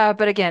 Yeah,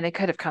 but again, it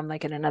could have come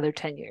like in another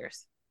 10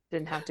 years. It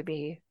didn't have to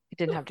be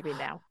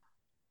now.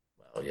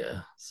 Well,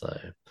 yeah. So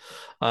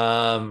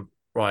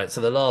right.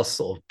 So the last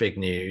sort of big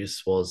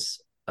news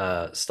was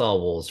Star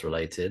Wars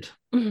related.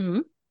 Mm-hmm.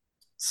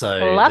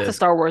 So lots of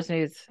Star Wars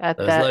news at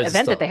the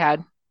event that they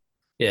had.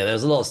 Yeah,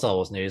 there's a lot of Star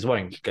Wars news. I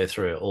won't go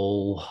through it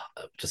all,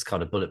 just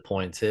kind of bullet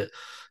point it.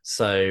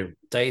 So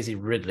Daisy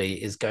Ridley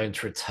is going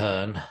to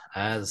return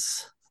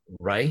as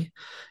Rey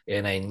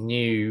in a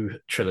new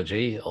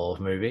trilogy of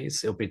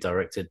movies. It'll be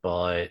directed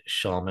by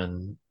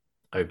Sharmeen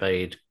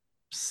Obaid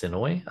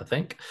Sinoy, I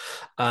think.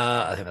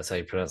 I think that's how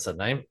you pronounce that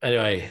name.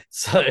 Anyway,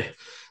 so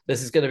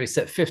this is going to be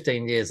set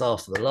 15 years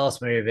after the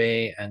last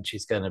movie, and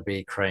she's going to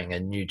be creating a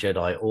new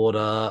Jedi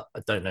Order. I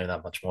don't know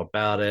that much more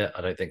about it.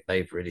 I don't think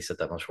they've really said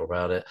that much more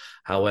about it.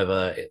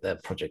 However, their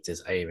project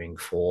is aiming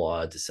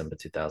for a December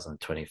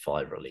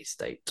 2025 release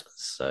date.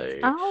 So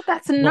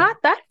that's not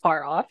that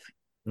far off.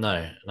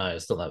 No,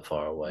 it's not that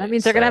far away. That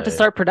means they're going to have to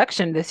start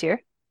production this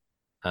year.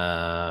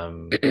 I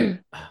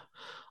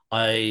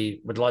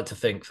would like to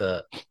think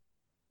that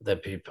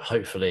there'd be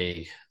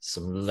hopefully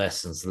some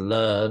lessons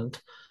learned,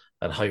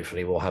 and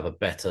hopefully we'll have a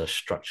better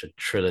structured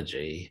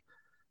trilogy.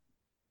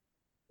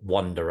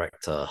 One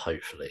director,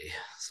 hopefully.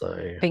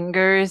 So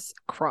fingers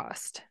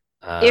crossed.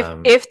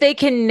 If they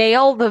can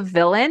nail the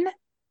villain,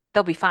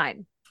 they'll be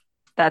fine.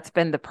 That's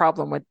been the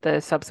problem with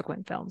the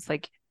subsequent films.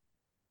 Like,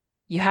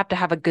 you have to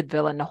have a good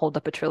villain to hold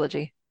up a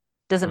trilogy.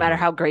 Doesn't matter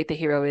how great the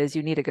hero is,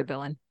 you need a good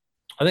villain.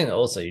 I think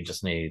also you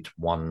just need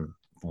one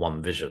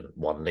vision,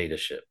 one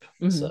leadership.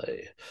 So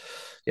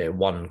yeah,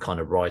 one kind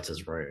of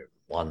writer's room.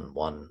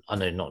 One. I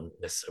know not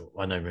necessarily.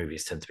 I know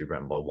movies tend to be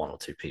run by one or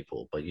two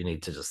people, but you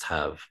need to just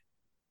have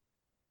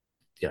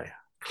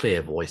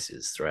clear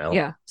voices throughout.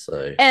 Yeah.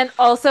 So and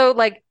also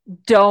like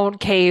don't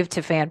cave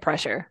to fan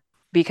pressure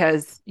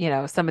because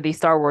some of these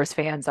Star Wars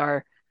fans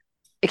are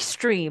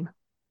extreme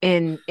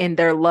in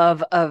their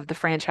love of the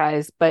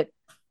franchise, but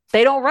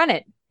they don't run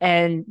it,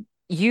 and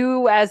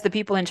you as the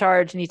people in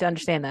charge need to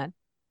understand that.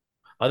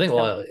 I think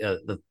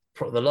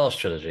the last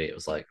trilogy, it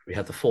was like we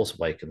had The Force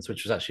Awakens,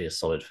 which was actually a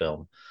solid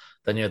film.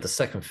 Then you had the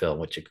second film,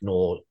 which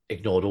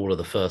ignored all of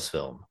the first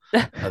film.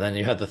 And then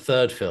you had the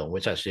third film,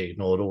 which actually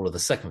ignored all of the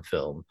second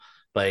film,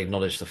 but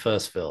acknowledged the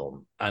first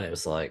film. And it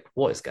was like,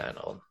 what is going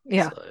on?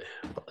 Yeah. So,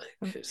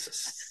 it's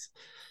just...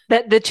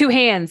 the two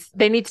hands,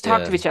 they need to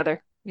talk to each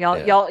other.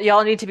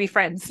 Y'all need to be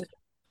friends.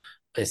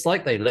 It's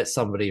like they let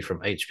somebody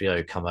from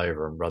HBO come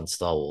over and run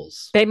Star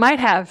Wars. They might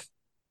have.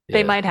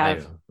 They might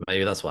have.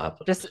 Maybe that's what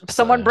happened. Just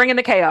someone bringing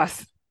the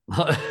chaos.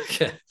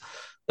 Okay.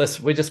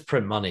 We just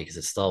print money because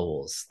it's Star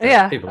Wars.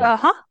 People,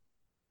 That's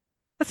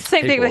the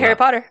same thing with Harry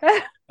Potter.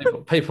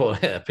 people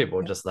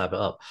will just lap it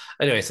up.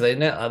 Anyway, so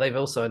they've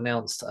also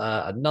announced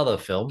another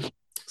film.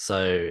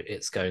 So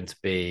it's going to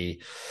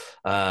be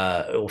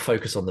it will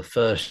focus on the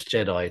first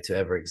Jedi to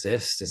ever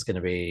exist. It's going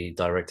to be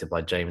directed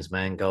by James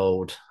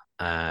Mangold,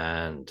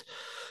 and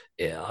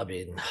I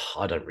mean,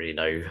 I don't really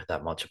know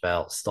that much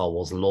about Star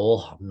Wars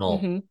lore. I'm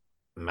not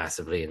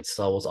massively into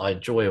Star Wars. I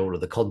enjoy all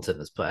of the content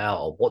that's put out.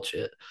 I'll watch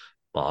it,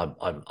 but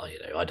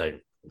I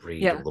don't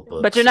read all the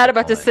books. But you're not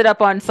about to sit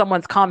up on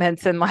someone's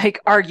comments and like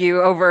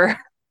argue over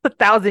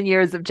 1,000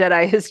 years of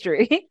Jedi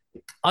history.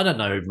 I don't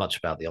know much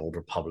about the Old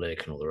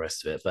Republic and all the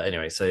rest of it, but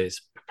anyway, so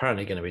it's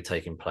apparently going to be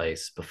taking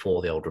place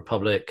before the Old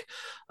Republic.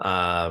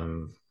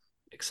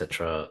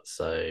 etc.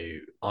 So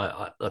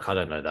I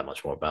don't know that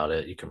much more about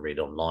it. You can read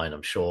online,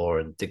 I'm sure,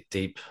 and dig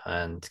deep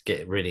and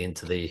get really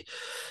into the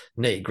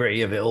nitty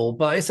gritty of it all.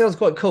 But it sounds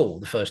quite cool.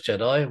 The First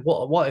Jedi.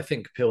 What I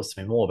think appeals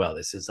to me more about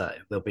this is that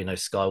there'll be no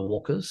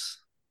Skywalkers.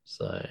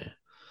 So,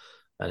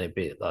 and it'd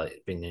be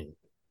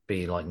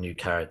like new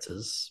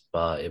characters,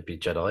 but it'd be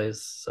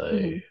Jedi's.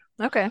 So,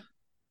 Okay.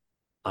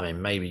 I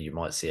mean, maybe you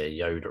might see a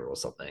Yoda or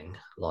something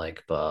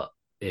like, but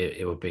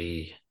it would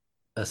be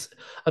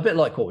a bit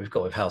like what we've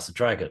got with House of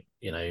Dragon.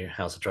 You know,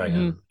 House of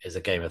Dragon is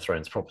a Game of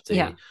Thrones property,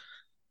 Yeah.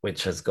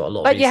 which has got a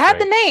lot. But of you Easter had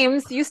the eggs.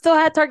 names. You still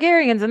had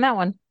Targaryens in that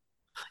one.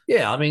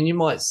 Yeah, I mean, you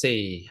might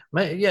see.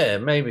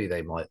 Maybe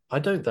they might. I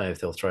don't know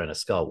if they'll throw in a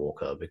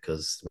Skywalker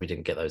because we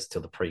didn't get those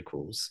till the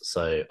prequels.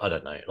 So I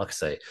don't know. Like I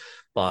say,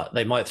 but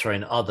they might throw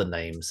in other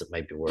names that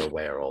maybe we're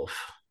aware of.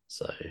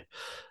 So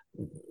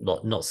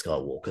not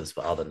Skywalkers,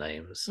 but other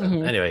names.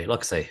 And anyway, like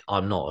I say,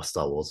 I'm not a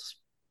Star Wars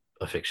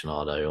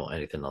aficionado or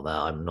anything like that.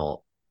 I'm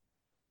not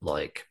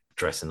like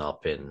dressing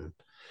up in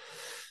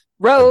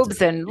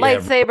Robes and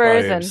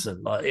lightsabers robes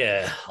and like,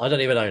 I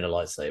don't even own a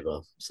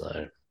lightsaber.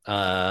 So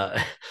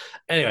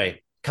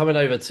anyway, coming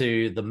over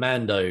to the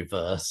Mando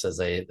verse as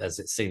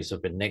it seems to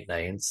have been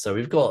nicknamed. So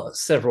we've got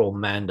several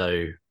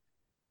Mando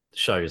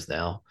shows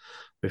now.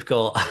 We've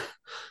got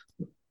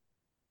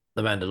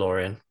The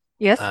Mandalorian.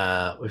 Yes.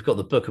 We've got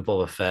the Book of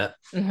Boba Fett.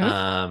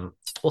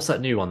 What's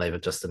that new one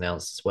they've just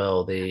announced as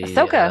well? The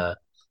Ahsoka.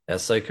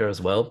 Ahsoka as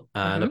well.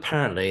 And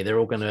apparently they're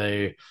all going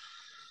to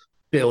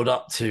build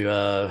up to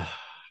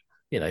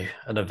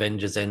an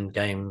Avengers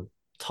Endgame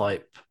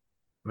type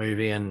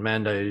movie, and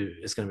Mando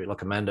is going to be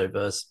like a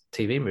Mandoverse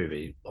TV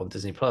movie on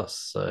Disney Plus.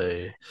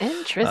 So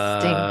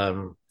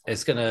interesting.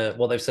 It's gonna.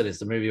 What they've said is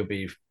the movie will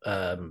be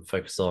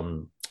focused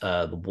on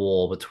the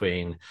war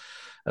between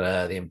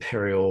the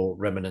Imperial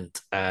Remnant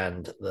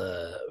and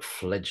the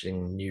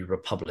fledgling New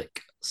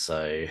Republic.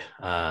 So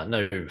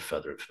no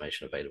further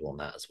information available on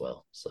that as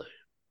well. So,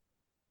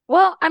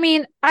 well, I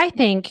mean, I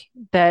think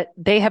that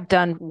they have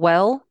done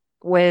well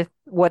with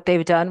what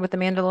they've done with the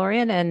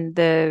Mandalorian and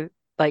the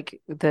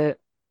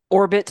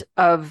orbit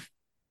of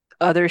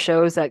other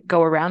shows that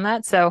go around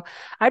that. So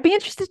I'd be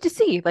interested to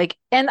see,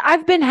 and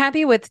I've been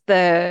happy with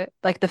the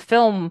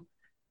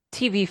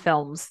TV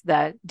films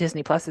that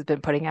Disney Plus has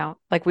been putting out.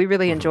 Like, we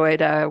really enjoyed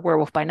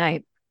Werewolf by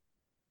Night.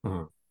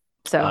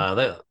 So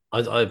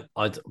I'd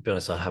be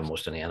honest, I haven't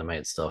watched any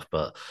animated stuff,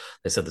 but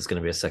they said there's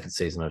going to be a second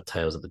season of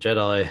Tales of the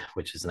Jedi,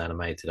 which is an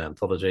animated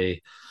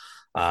anthology.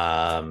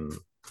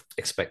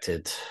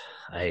 Expected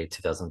a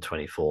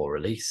 2024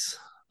 release.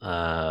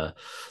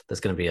 There's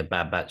going to be a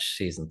Bad Batch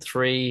season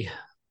 3.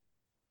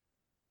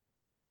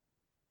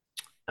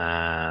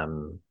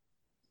 The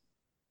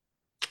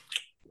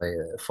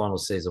final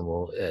season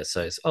will. Yeah,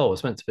 so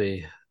it's meant to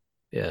be.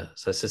 Yeah,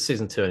 so it's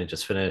season 2 only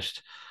just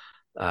finished,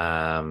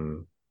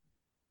 and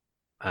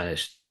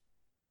it's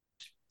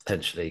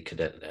potentially could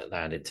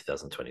land in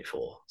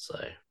 2024. So,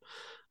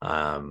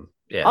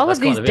 all of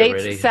these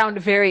dates really sound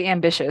very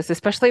ambitious,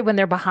 especially when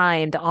they're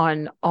behind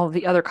on all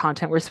the other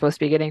content we're supposed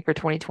to be getting for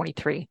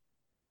 2023.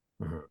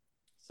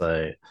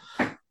 So,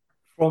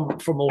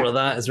 from all of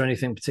that, is there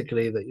anything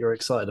particularly that you're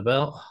excited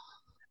about?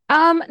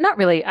 Not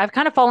really. I've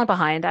kind of fallen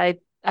behind.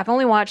 I've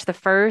only watched the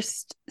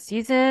first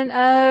season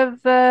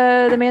of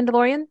The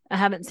Mandalorian. I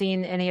haven't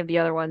seen any of the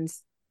other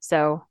ones,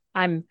 so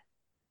I'm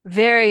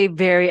very,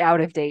 very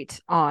out of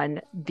date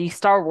on the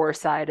Star Wars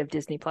side of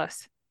Disney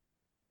Plus.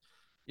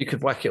 You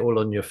could whack it all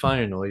on your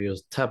phone or your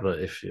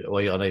tablet I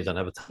know you don't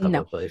have a tablet,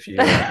 no. But if you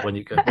when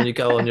you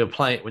go on your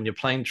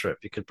plane trip,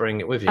 you could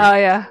bring it with you.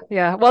 Oh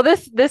yeah. Well,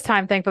 this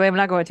time, thankfully, I'm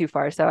not going too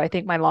far. So I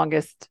think my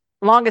longest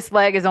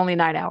leg is only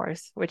 9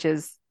 hours, which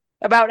is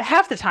about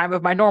half the time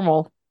of my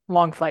normal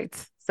long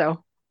flights.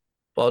 So,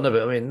 well, no,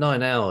 but I mean,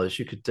 9 hours,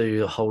 you could do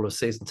the whole of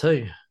season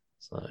 2.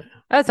 So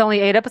that's only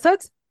 8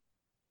 episodes.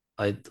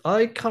 I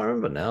can't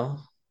remember now.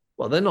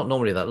 Well, they're not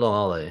normally that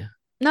long, are they?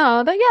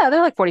 No,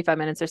 they're like 45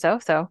 minutes or so.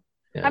 So,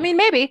 yeah. I mean,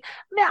 maybe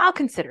I'll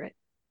consider it.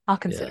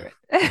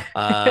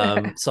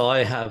 it. So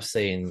I have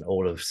seen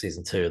all of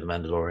season 2 of The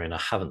Mandalorian. I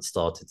haven't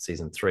started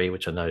season 3,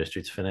 which I know is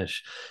due to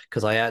finish,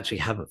 because I actually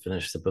haven't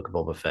finished the Book of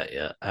Boba Fett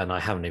yet, and I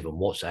haven't even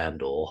watched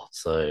Andor.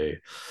 So,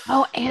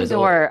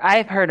 Andor!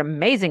 I've heard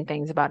amazing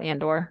things about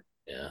Andor.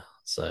 Yeah.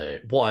 So,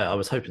 I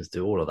was hoping to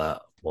do all of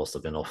that whilst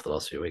I've been off the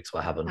last few weeks, but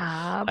I haven't.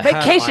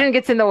 Vacation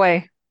gets in the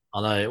way.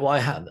 I know.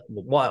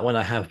 When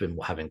I have been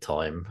having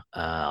time,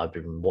 I've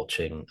been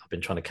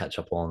trying to catch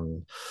up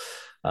on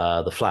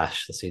the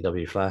Flash, the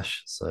CW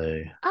Flash.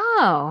 So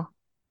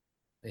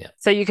yeah.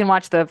 So you can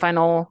watch the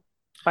final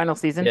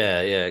season.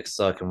 Yeah, because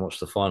I can watch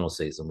the final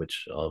season,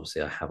 which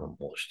obviously I haven't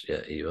watched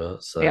yet either.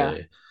 So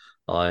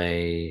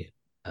I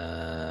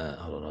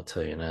hold on, I'll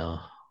tell you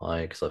now.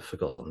 Because I've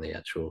forgotten the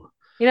actual.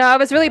 I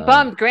was really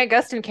bummed. Grant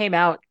Gustin came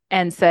out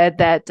and said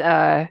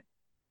that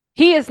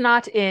he is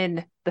not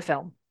in the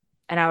film.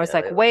 And I was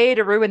way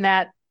to ruin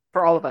that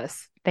for all of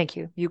us. Thank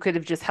you. You could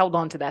have just held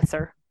on to that,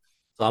 sir.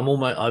 So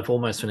I've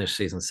almost finished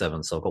season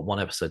 7. So I've got 1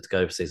 episode to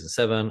go for season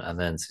 7, and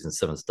then season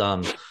 7's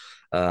done.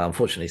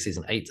 Unfortunately,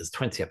 season 8 does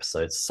 20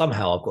 episodes.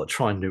 Somehow I've got to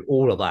try and do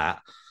all of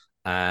that.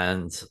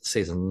 And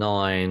season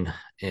 9,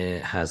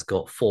 it has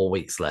got 4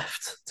 weeks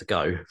left to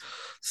go.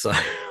 So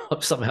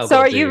I've somehow So got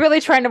are to you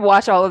really trying to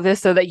watch all of this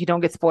so that you don't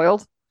get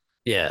spoiled?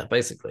 Yeah,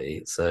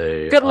 basically.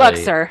 So Good luck,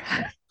 sir.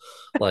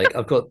 Like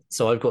I've got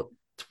 12.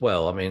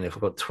 I mean, if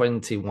I've got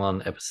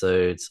 21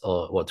 episodes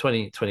or what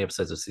 20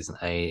 episodes of season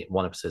 8,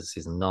 1 episode of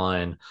season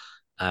 9,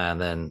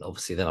 and then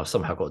obviously then I've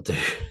somehow got to do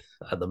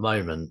at the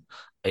moment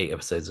 8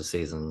 episodes of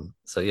season.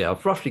 So yeah,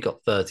 I've roughly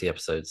got 30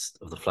 episodes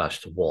of The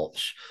Flash to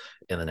watch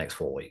in the next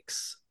 4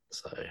 weeks.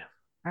 So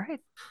All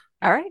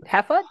right,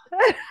 have fun.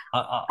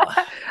 yeah.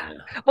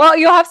 Well,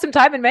 you'll have some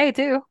time in May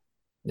too.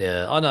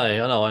 Yeah, I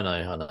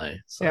know.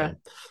 So Yeah.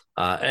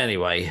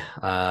 Anyway,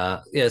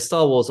 yeah,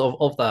 Star Wars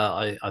of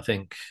that, I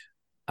think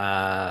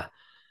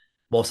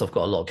whilst I've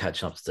got a lot of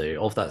catching up to do,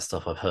 of that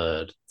stuff I've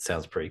heard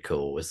sounds pretty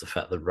cool is the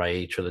fact the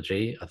Rey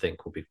trilogy I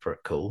think will be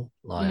pretty cool.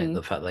 Like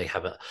the fact they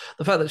have it,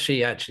 the fact that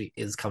she actually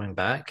is coming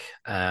back,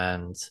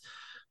 and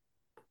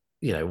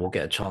we'll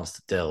get a chance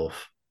to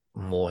delve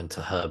more into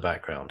her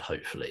background,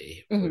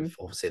 hopefully, with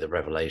obviously the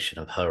revelation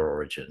of her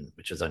origin,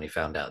 which was only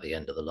found out at the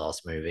end of the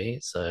last movie.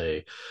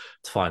 So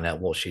to find out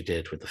what she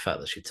did with the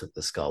fact that she took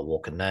the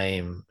Skywalker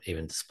name,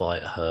 even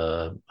despite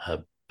her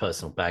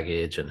personal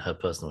baggage and her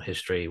personal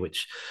history,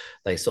 which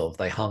they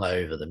hung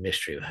over the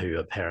mystery of who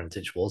her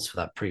parentage was for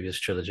that previous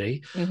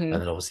trilogy. And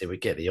then obviously we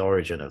get the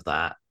origin of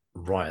that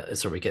right,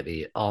 so we get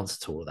the answer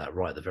to all of that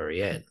right at the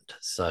very end.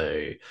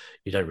 So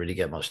you don't really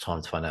get much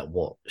time to find out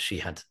what she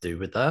had to do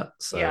with that.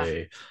 So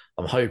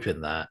I'm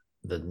hoping that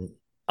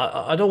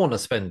I don't want to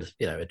spend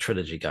a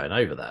trilogy going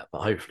over that,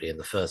 but hopefully in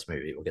the first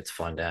movie we'll get to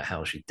find out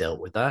how she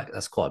dealt with that.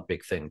 That's quite a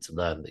big thing to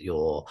learn, that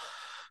you're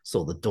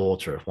sort of the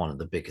daughter of one of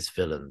the biggest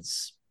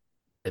villains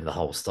in the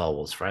whole Star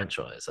Wars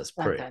franchise. That's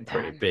pretty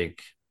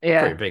big.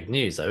 Pretty big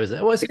news though, isn't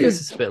it? Well, I guess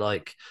it's a bit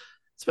like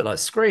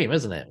Scream,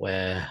 isn't it,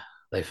 where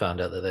they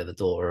found out that they're the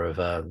daughter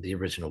of the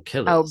original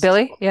killers. Oh,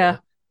 Billy? Yeah,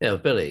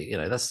 Billy.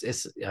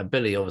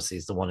 Billy obviously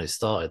is the one who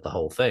started the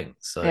whole thing.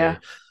 So to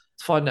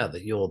find out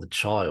that you're the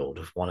child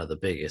of one of the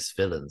biggest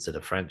villains in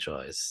a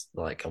franchise,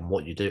 like, and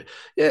what you do,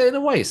 in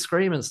a way,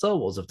 Scream and Star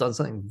Wars have done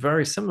something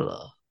very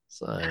similar.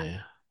 So,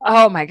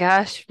 oh my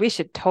gosh, we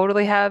should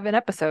totally have an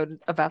episode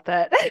about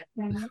that.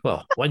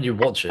 Well, when you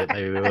watch it,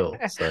 maybe we will.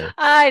 So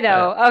I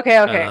know. Okay.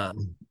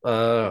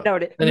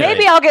 Noted. Anyway.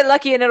 Maybe I'll get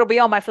lucky and it'll be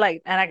on my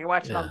flight, and I can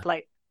watch it on the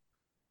flight.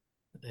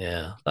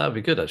 Yeah, that would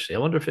be good actually. I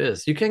wonder if it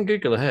is. You can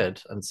Google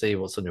ahead and see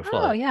what's on your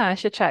flight. Oh yeah, I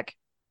should check.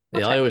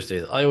 I always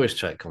do. I always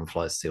check on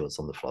flights to see what's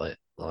on the flight.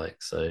 Like,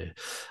 so.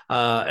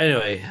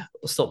 Anyway,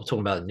 we'll stop talking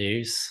about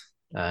news,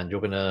 and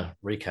you're gonna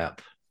recap.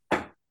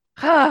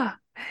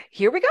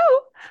 Here we go.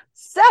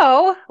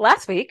 So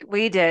last week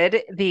we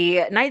did the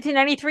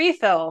 1993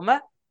 film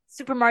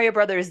Super Mario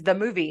Brothers the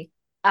movie,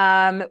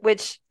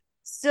 which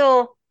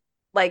still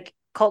like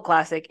cult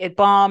classic. It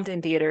bombed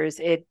in theaters.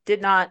 It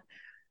did not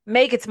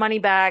make its money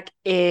back.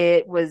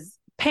 It was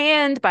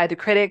panned by the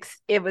critics.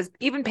 It was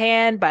even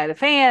panned by the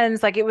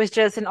fans. Like, it was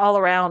just an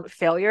all-around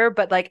failure.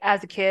 But like,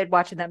 as a kid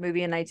watching that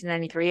movie in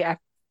 1993, I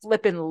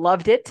flippin'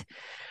 loved it.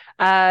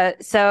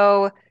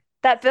 So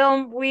that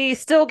film, we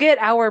still get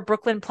our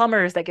Brooklyn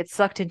plumbers that get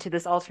sucked into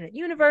this alternate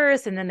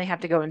universe, and then they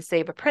have to go and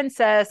save a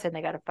princess, and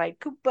they got to fight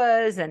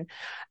Koopas, and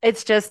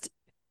it's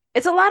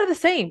a lot of the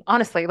same,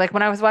 honestly. Like,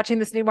 when I was watching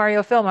this new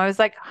Mario film, I was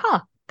like,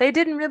 they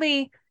didn't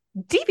really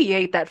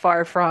deviate that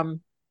far from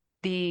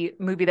the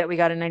movie that we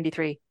got in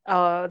 93.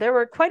 There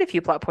were quite a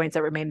few plot points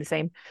that remained the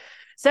same.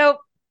 So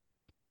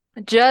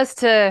just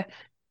to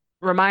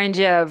remind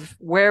you of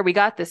where we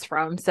got this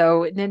from.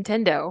 So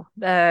Nintendo,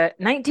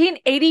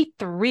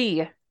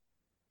 1983,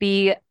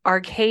 the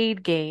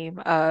arcade game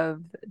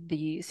of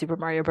the Super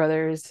Mario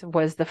Brothers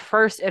was the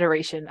first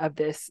iteration of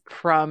this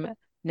from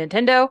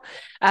Nintendo.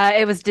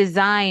 It was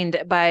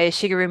designed by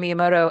Shigeru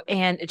Miyamoto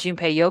and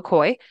Junpei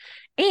Yokoi,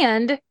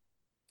 and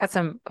got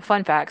some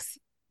fun facts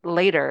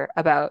later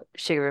about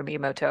Shigeru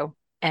Miyamoto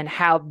and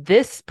how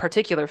this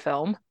particular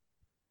film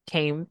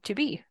came to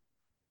be.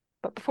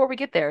 But before we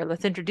get there,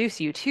 let's introduce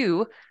you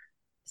to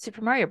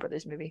Super Mario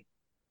Brothers movie.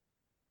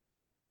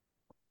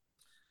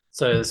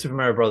 So the Super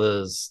Mario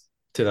Brothers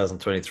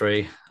 2023,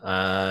 it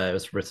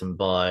was written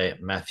by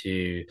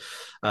Matthew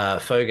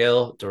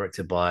Fogel,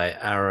 directed by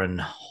Aaron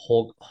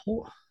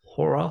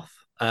Horath,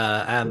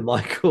 and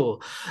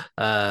Michael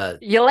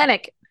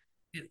Yelenic.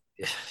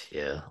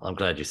 Yeah, I'm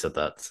glad you said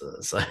that.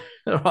 So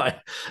right.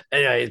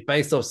 Anyway, it's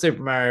based off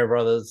Super Mario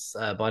Brothers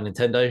by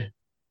Nintendo.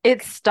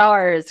 It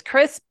stars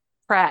Chris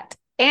Pratt,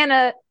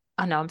 Anya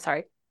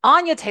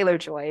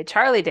Taylor-Joy,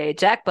 Charlie Day,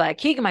 Jack Black,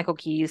 Keegan-Michael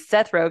Key,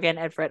 Seth Rogen,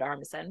 and Fred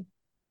Armisen.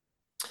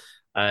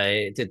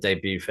 It did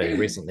debut fairly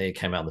recently. It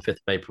came out on the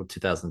 5th of April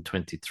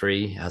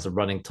 2023. It has a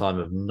running time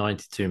of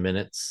 92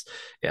 minutes.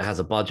 It has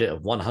a budget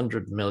of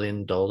 $100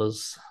 million.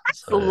 That's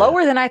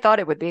lower than I thought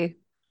it would be.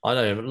 I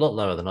know, a lot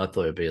lower than I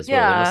thought it would be as well.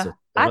 Yeah,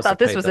 I thought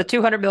this was a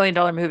 $200 million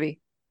movie.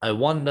 I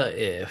wonder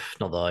if,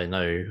 not that I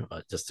know,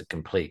 just a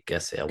complete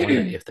guess here, I wonder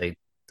if they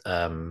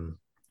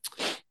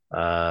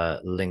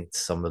linked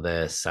some of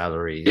their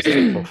salaries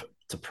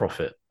to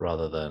profit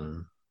rather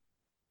than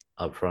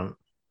upfront.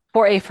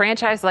 For a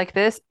franchise like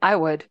this, I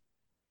would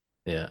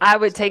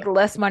take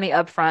less money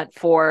upfront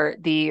for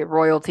the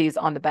royalties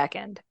on the back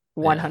end.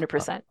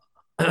 100%.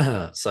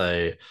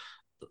 So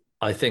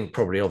I think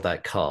probably of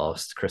that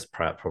cast, Chris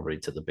Pratt probably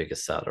took the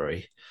biggest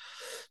salary.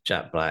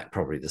 Jack Black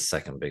probably the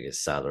second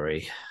biggest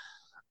salary.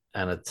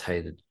 Anya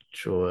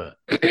Taylor-Joy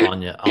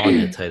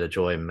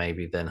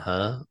maybe then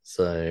her.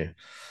 So,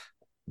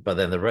 but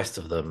then the rest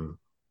of them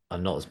are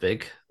not as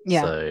big.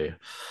 Yeah. So,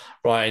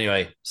 right.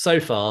 Anyway, so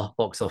far,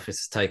 box office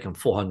has taken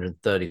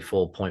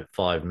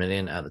 434.5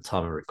 million at the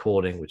time of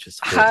recording, which is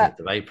 14th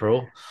of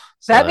April.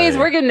 That means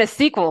we're getting a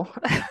sequel.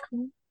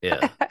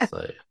 Yeah.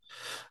 So,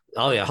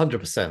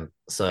 100%.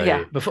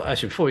 So,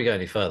 before we go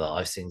any further,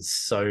 I've seen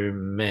so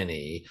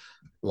many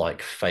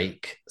like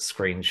fake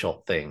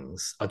screenshot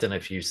things. I don't know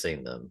if you've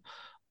seen them.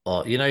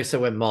 Or so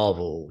when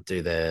Marvel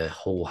do their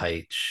Hall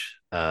H,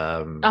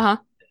 when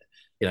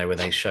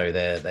they show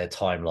their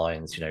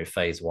timelines,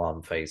 phase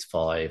 1, phase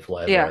 5,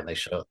 whatever, and they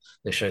show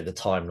the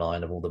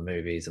timeline of all the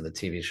movies and the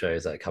TV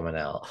shows that are coming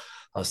out.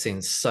 I've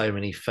seen so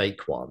many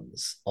fake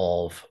ones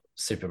of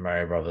Super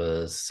Mario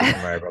Brothers, Super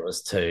Mario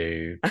Brothers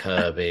 2,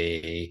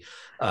 Kirby,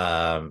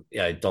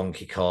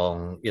 Donkey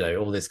Kong,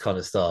 all this kind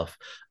of stuff,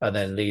 and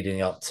then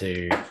leading up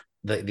to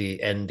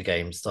the end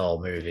game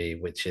style movie,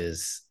 which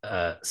is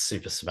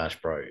Super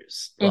Smash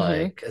Bros.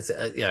 Like,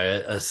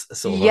 a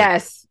sort of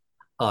yes.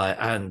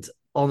 And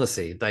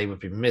honestly, they would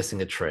be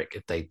missing a trick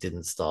if they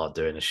didn't start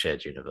doing a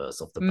shared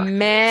universe off the back.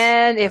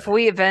 Man, if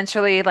we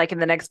eventually, like in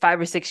the next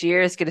 5 or 6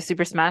 years, get a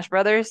Super Smash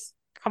Brothers,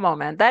 come on,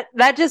 man.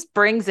 That just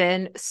brings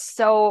in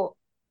so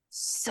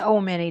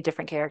many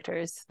different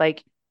characters,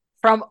 like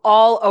from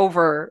all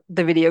over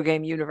the video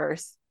game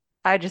universe.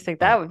 I just think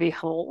that would be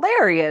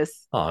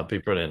hilarious. Oh, it'd be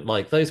brilliant.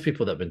 Like those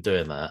people that have been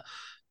doing that,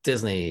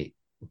 Disney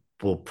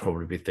will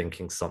probably be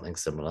thinking something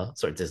similar.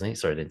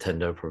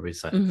 Nintendo probably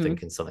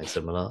thinking something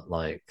similar.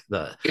 Like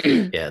that.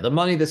 Yeah, the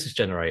money this has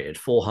generated,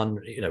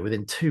 400,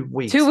 within 2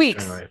 weeks. 2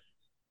 weeks.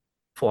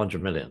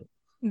 400 million.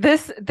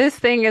 This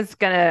thing is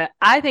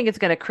I think it's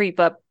gonna creep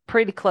up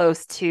pretty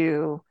close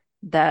to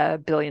the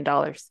 $1 billion.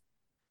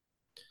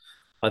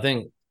 I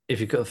think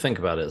if you could think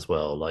about it as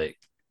well, like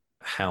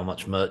how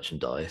much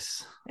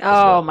merchandise.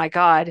 My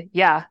God.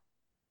 Yeah.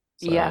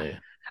 So, yeah.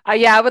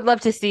 I would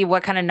love to see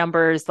what kind of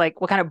numbers, like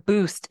what kind of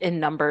boost in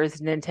numbers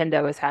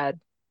Nintendo has had.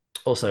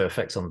 Also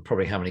effects on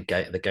probably how many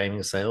the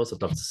gaming sales.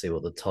 I'd love to see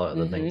what the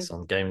links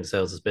on gaming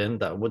sales has been.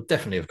 That would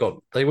definitely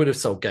they would have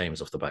sold games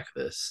off the back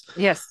of this.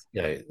 Yes.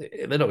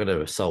 They're not going to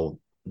have sold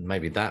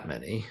maybe that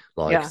many.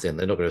 They're not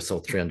going to have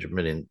sold $300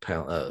 million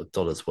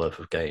worth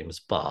of games,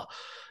 but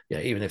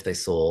even if they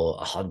saw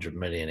 100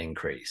 million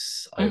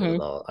increase over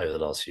the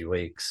last few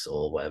weeks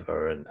or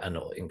whatever, and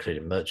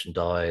including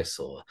merchandise,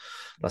 or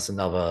that's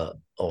another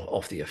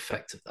of the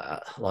effect of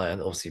that. Like, and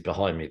obviously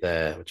behind me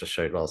there, which I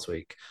showed last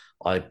week,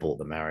 I bought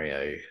the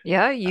Mario.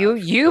 Yeah,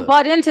 you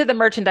bought into the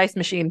merchandise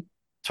machine.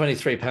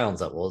 £23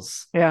 that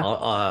was. Yeah.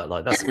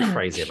 Like that's a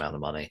crazy amount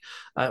of money.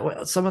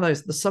 Some of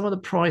the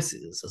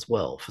prices as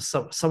well for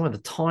some of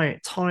the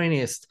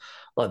tiniest,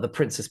 like the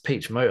Princess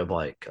Peach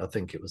motorbike, I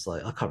think it was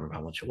like, I can't remember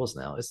how much it was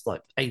now. It's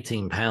like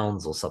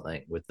 £18 or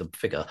something with the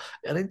figure,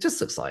 and it just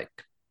looks like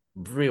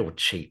real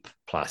cheap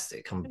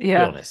plastic. I'm be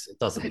honest, it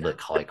doesn't look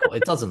high quality.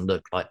 It doesn't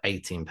look like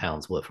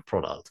 £18 worth of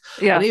product.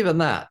 Yeah, and even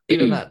that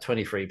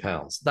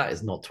 £23, that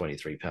is not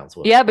 £23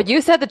 worth. Yeah, but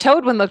you said the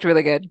Toad one looked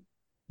really good.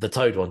 The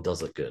Toad one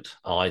does look good.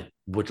 I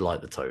would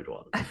like the Toad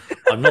one.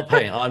 I'm not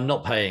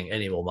paying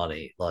any more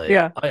money. Like,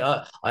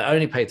 I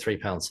only paid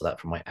 £3 for that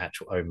from my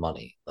actual own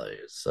money though.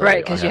 So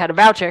right, because you had a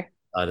voucher.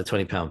 I had a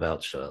 £20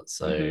 voucher.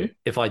 So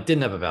if I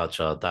didn't have a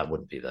voucher, that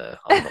wouldn't be there.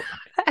 I'm not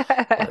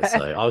paying.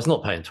 So I was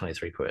not paying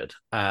 23 quid.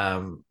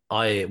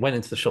 I went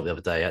into the shop the other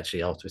day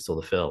actually after we saw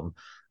the film,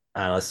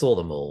 and I saw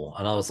them all,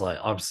 and I was like,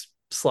 I'm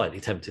slightly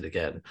tempted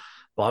again,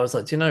 but I was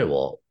like, do you know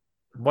what?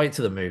 Wait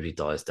till the movie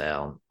dies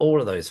down.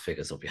 All of those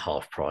figures will be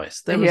half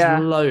price. There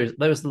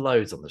was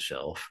loads on the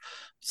shelf.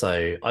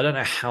 So I don't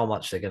know how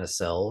much they're going to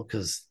sell,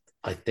 because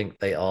I think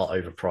they are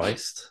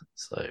overpriced.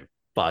 So,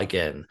 but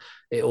again,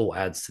 it all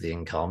adds to the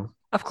income.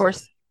 Of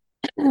course.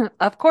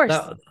 Of course.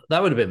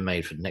 That would have been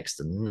made for next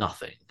to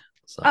nothing.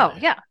 So, oh,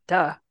 yeah.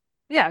 Duh.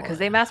 Yeah, because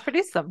they mass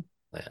produce them.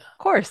 Yeah. Of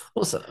course.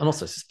 Also, it's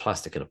just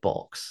plastic in a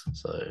box.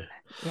 So,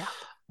 yeah.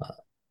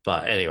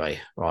 But anyway,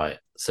 right.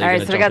 So, all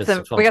right, so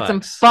we got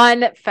some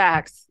fun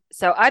facts.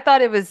 So I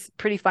thought it was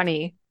pretty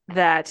funny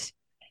that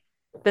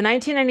the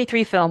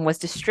 1993 film was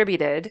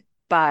distributed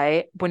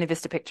by Buena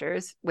Vista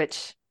Pictures,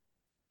 which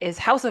is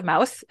House of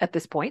Mouse at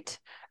this point.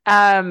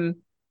 And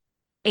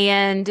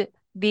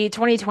the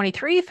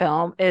 2023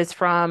 film is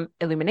from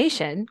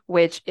Illumination,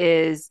 which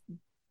is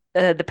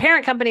the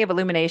parent company of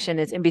Illumination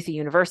is NBC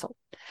Universal.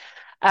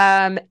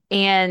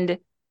 And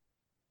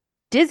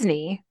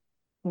Disney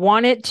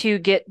wanted to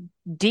get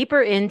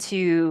deeper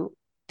into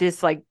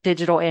this like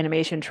digital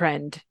animation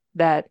trend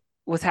that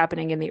was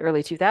happening in the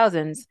early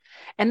 2000s,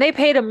 and they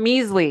paid a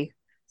measly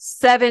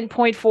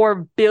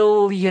 $7.4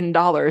 billion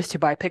to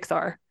buy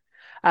Pixar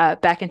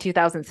back in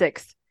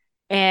 2006.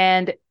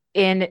 And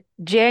in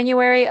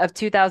January of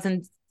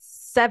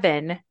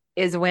 2007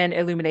 is when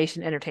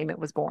Illumination Entertainment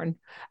was born.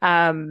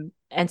 And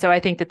so I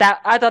think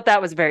that I thought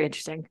that was very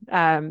interesting,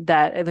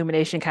 that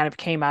Illumination kind of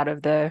came out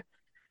of the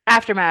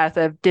aftermath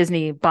of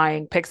Disney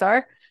buying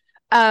Pixar.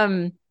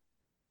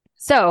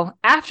 So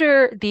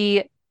after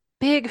the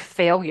big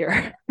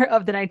failure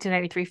of the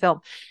 1993 film,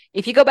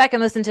 if you go back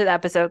and listen to the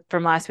episode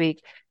from last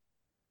week,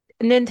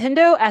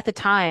 Nintendo at the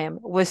time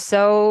was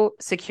so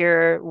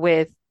secure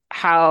with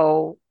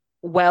how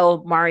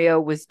well Mario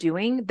was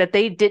doing that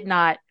they did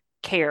not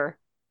care.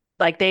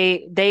 Like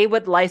they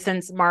would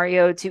license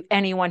Mario to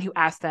anyone who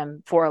asked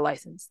them for a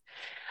license.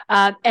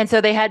 And so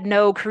they had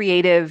no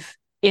creative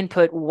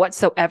input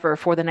whatsoever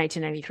for the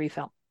 1993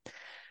 film.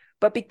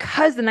 But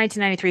because the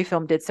 1993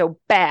 film did so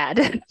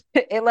bad,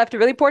 it left a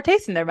really poor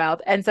taste in their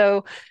mouth. And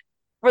so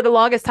for the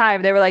longest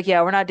time, they were like,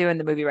 yeah, we're not doing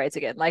the movie rights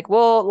again. Like,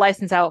 we'll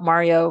license out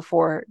Mario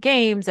for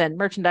games and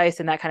merchandise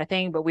and that kind of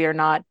thing, but we're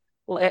not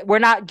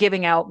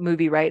giving out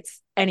movie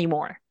rights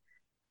anymore.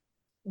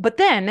 But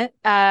then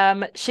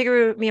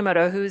Shigeru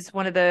Miyamoto, who's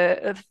one of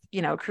the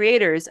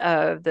creators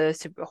of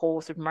the whole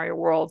Super Mario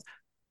world,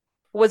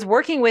 was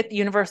working with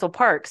Universal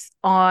Parks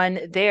on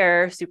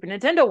their Super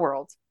Nintendo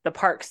world. The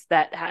parks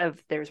that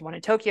there's one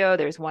in Tokyo,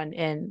 there's one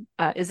in,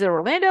 is it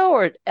Orlando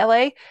or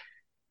LA?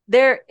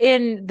 They're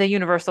in the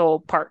Universal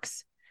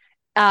Parks.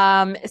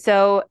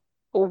 So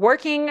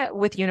working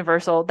with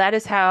Universal, that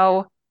is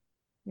how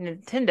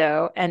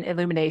Nintendo and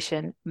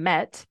Illumination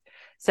met.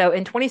 So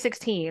in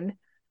 2016,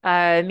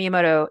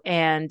 Miyamoto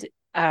and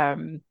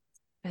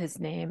his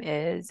name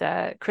is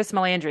Chris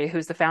Melandri,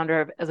 who's the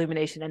founder of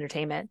Illumination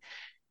Entertainment.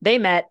 They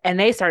met and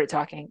they started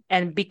talking.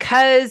 And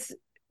because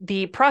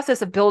the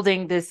process of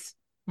building this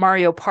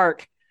Mario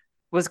Park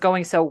was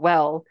going so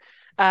well,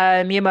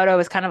 Miyamoto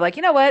was kind of like,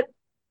 you know what?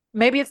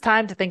 Maybe it's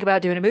time to think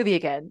about doing a movie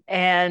again.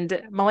 And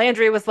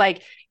Melandri was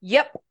like,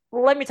 yep,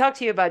 let me talk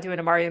to you about doing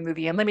a Mario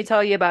movie. And let me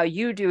tell you about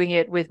you doing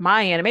it with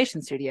my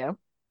animation studio.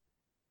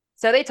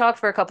 So they talked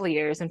for a couple of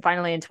years. And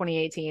finally in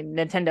 2018,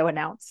 Nintendo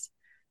announced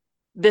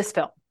this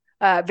film,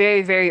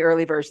 very, very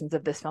early versions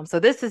of this film. So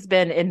this has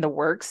been in the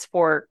works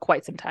for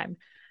quite some time.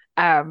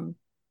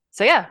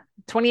 So yeah,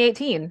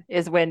 2018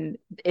 is when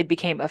it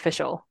became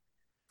official.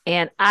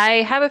 And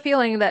I have a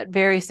feeling that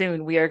very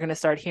soon we are going to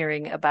start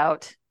hearing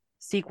about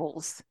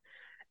sequels.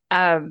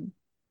 And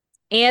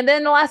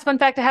then the last fun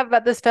fact I have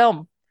about this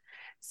film.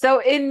 So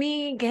in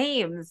the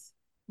games,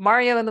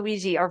 Mario and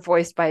Luigi are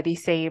voiced by the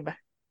same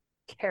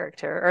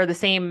character or the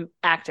same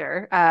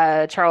actor,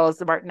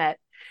 Charles Martinet.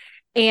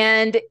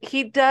 And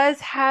he does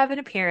have an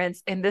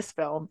appearance in this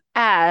film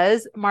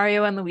as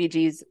Mario and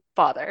Luigi's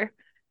father.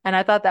 And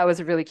I thought that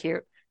was really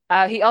cute.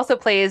 He also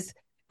plays,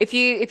 if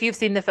you've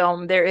seen the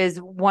film, there is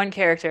one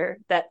character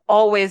that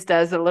always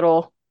does a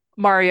little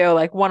Mario,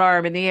 like one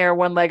arm in the air,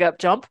 one leg up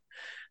jump.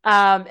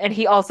 And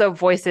he also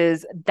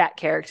voices that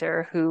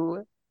character,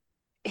 who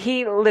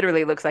he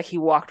literally looks like he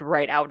walked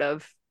right out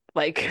of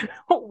like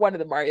one of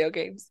the Mario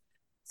games.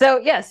 So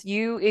yes,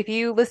 if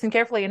you listen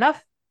carefully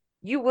enough,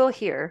 you will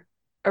hear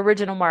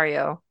original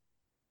Mario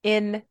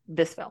in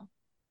this film.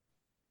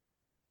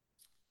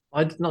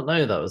 I did not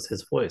know that was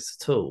his voice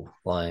at all.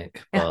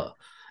 Like, Yeah. but it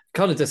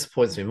kind of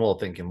disappoints me more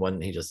thinking, why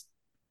didn't he just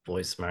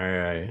voice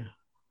Mario?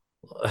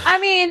 I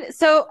mean,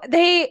 so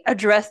they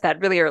addressed that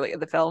really early in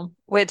the film,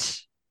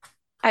 which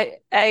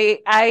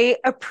I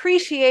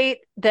appreciate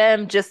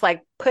them just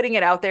like putting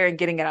it out there and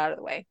getting it out of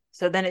the way.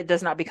 So then it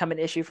does not become an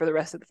issue for the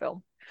rest of the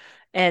film.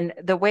 And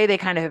the way they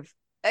kind of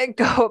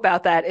go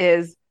about that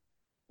is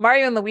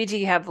Mario and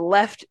Luigi have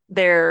left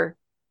their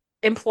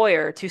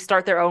employer to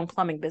start their own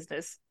plumbing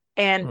business.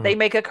 And they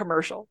make a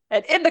commercial.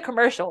 And in the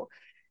commercial,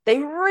 they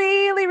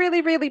really,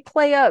 really, really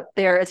play up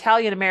their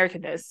Italian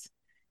Americanness.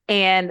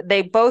 And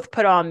they both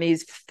put on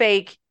these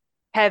fake,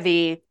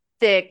 heavy,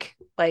 thick,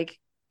 like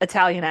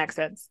Italian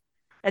accents.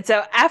 And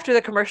so after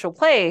the commercial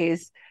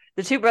plays,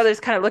 the two brothers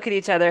kind of look at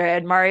each other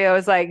and Mario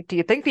is like, do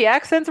you think the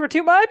accents were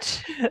too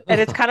much? And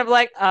it's kind of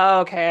like,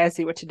 oh, okay, I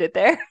see what you did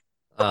there.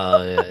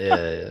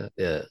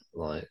 Yeah.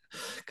 Like,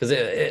 because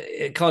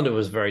it kind of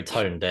was very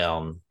toned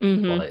down,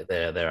 like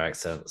their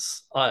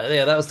accents.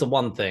 Yeah, that was the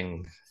one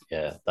thing.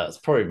 Yeah, that's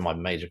probably my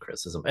major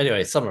criticism.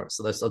 Anyway, summary.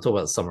 So I'll talk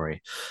about the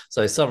summary.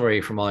 So summary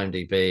from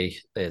IMDb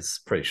is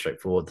pretty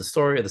straightforward. The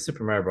story of the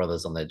Super Mario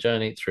Brothers on their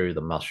journey through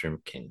the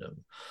Mushroom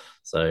Kingdom.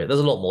 So there's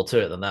a lot more to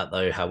it than that,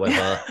 though.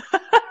 However,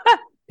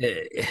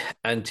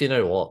 and do you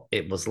know what?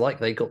 It was like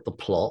they got the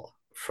plot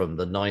from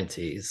the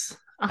 90s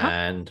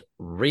and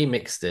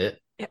remixed it.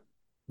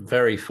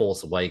 Very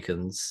Force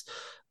Awakens,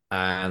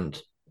 and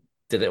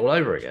did it all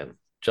over again,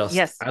 just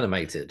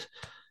animated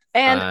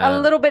and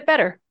a little bit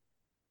better.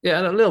 Yeah,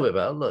 and a little bit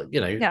better.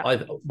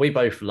 Look, we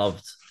both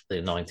loved the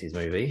 90s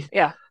movie.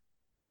 Yeah,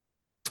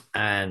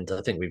 and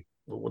I think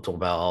we'll talk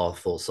about our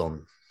thoughts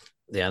on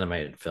the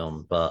animated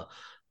film, but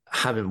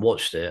having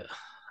watched it,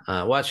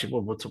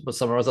 we'll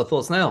summarize our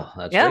thoughts now.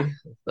 Actually,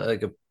 a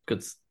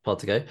good part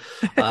to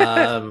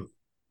go.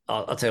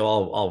 I'll tell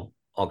you,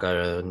 I'll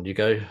go and you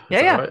go. Is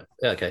Yeah, that yeah. right?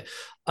 Yeah, okay.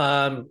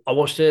 I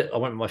watched it. I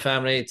went with my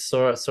family,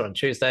 saw it on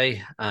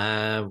Tuesday.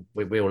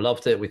 We all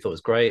loved it. We thought it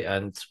was great.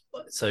 And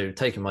so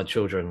taking my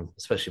children,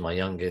 especially my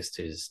youngest,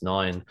 who's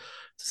 9, to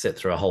sit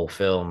through a whole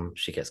film,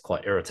 she gets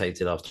quite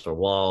irritated after a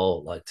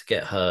while. Like to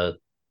get her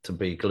to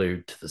be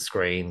glued to the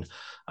screen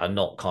and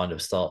not kind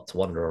of start to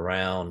wander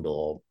around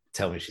or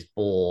tell me she's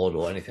bored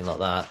or anything like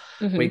that.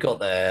 We got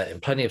there in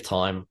plenty of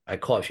time,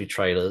 had quite a few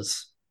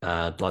trailers,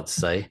 I'd like to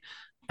say.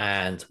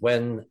 And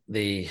when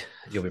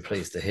you'll be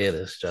pleased to hear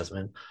this,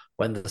 Jasmine,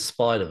 when the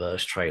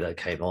Spider-Verse trailer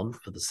came on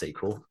for the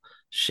sequel,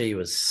 she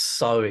was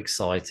so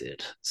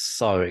excited,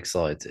 so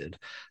excited.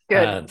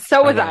 Good. And,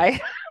 So was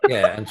I.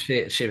 Yeah, and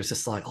she was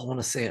just like, I want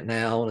to see it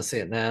now. I want to see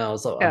it now. I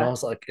was like, and I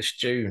was like, it's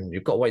June.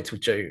 You've got to wait till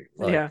June,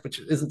 which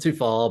isn't too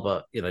far,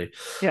 but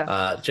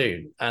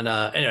June. And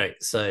anyway,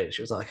 so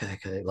she was like,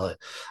 okay, like,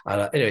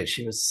 anyway,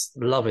 she was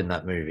loving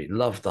that movie,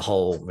 loved the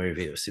whole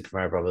movie of Super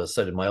Mario Brothers.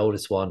 So did my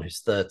oldest one, who's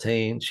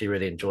 13. She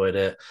really enjoyed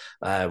it.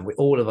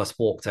 All of us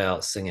walked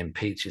out singing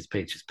 "Peaches,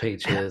 Peaches,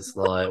 Peaches,"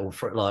 like all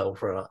for it.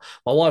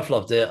 My wife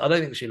loved it. I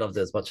don't think she loved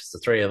it as much as the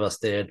three of us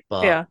did,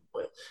 but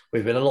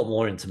we've been a lot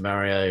more into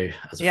Mario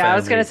as a family. I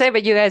was going to say,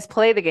 but you guys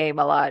play the game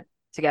a lot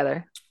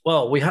together.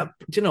 Well, we have,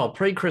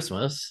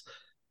 pre-Christmas,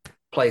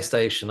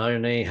 PlayStation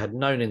only, had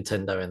no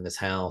Nintendo in this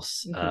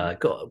house.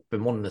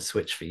 Been wanting to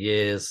Switch for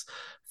years.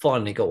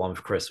 Finally got one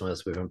for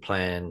Christmas. We've been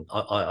playing.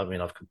 I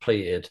mean, I've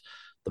completed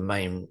the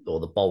main or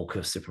the bulk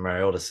of Super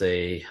Mario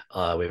Odyssey.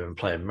 We've been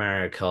playing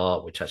Mario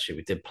Kart, which actually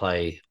we did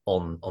play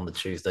on the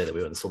Tuesday that we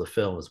went and saw the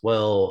film as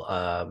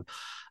well.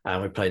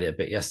 And we played it a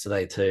bit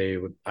yesterday too.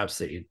 We've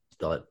absolutely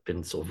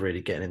been sort of really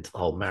getting into the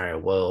whole Mario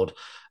world.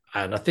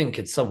 And I think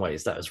in some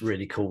ways that was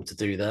really cool to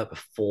do that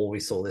before we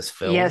saw this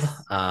film. Yes.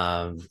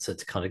 To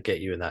kind of get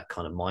you in that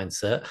kind of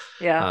mindset.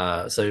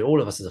 Yeah. So all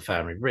of us as a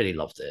family really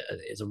loved it.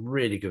 It's a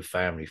really good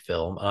family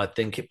film. And I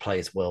think it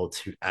plays well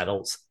to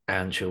adults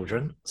and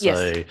children.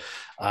 So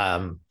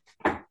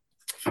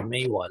for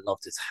me, what I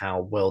loved is how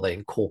well they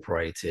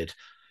incorporated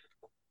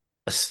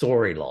a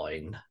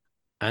storyline.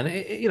 And,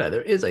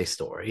 there is a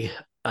story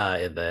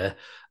in there,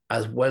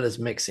 as well as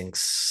mixing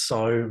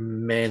so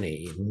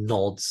many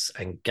nods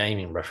and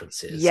gaming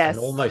references, and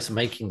almost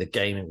making the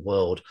gaming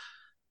world,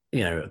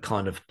 a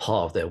kind of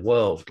part of their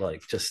world,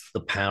 like just the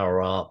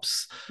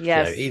power-ups.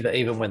 Yes.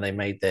 Even when they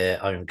made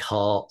their own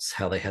carts,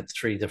 how they had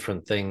 3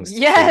 different things.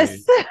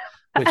 Yes.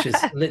 Which is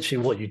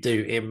literally what you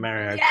do in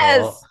Mario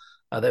Kart.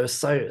 There was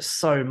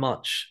so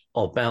much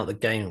about the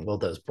gaming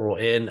world that was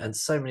brought in, and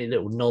so many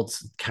little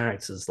nods and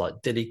characters,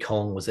 like Diddy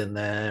Kong was in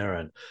there,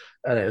 and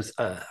it was.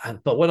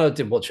 But when I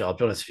did watch it, I'll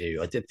be honest with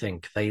you, I did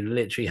think they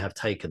literally have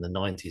taken the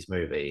 '90s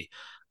movie.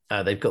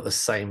 They've got the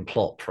same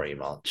plot pretty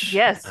much.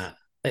 Yes,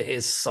 it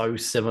is so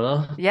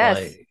similar.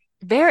 Yes,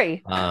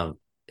 very.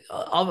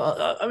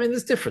 I mean,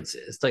 there's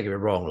differences. Don't get me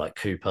wrong. Like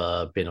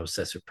Cooper being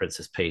obsessed with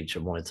Princess Peach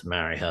and wanted to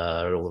marry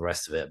her and all the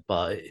rest of it.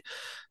 But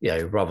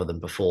rather than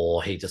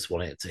before, he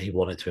wanted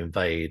to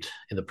invade.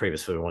 In the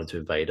previous film, he wanted to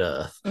invade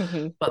Earth.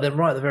 But then,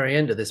 right at the very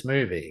end of this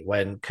movie,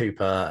 when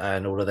Cooper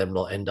and all of them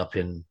lot end up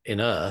on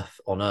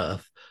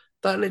Earth,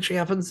 that literally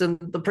happens in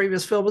the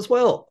previous film as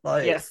well.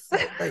 Like, yes,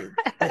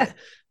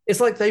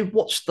 it's like they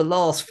watched the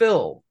last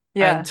film.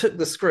 And took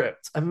the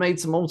script and made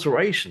some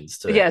alterations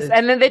to it. Yes,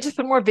 and then they just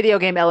put more video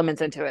game elements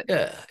into it.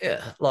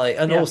 Yeah.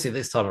 Obviously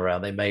this time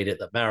around they made it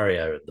that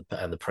Mario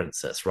and the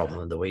princess rather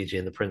than Luigi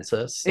and the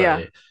princess.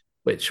 So,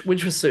 which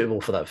was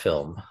suitable for that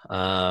film.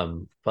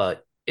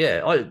 But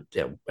anyway,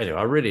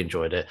 I really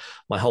enjoyed it.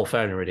 My whole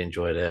family really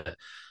enjoyed it.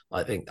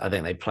 I think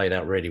they played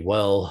out really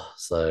well.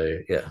 So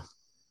yeah,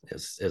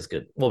 it's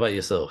good. What about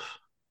yourself?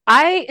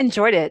 I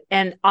enjoyed it,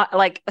 and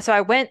so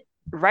I went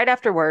right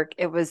after work.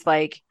 It was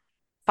like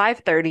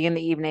 5:30 in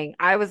the evening.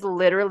 I was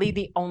literally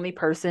the only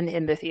person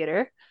in the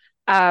theater.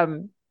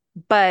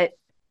 But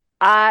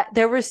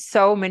there were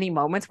so many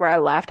moments where I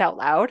laughed out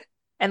loud.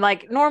 And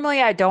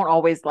normally I don't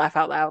always laugh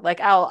out loud.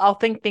 I'll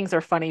think things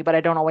are funny, but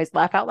I don't always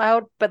laugh out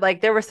loud.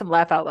 But there were some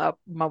laugh out loud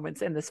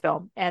moments in this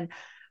film. And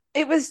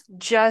it was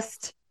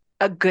just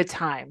a good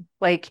time.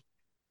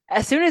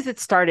 As soon as it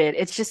started,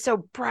 it's just so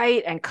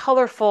bright and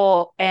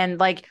colorful.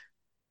 And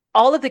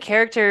all of the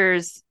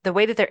characters, the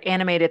way that they're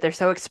animated, they're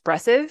so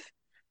expressive.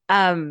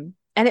 And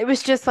it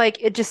was just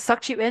it just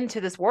sucked you into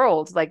this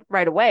world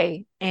right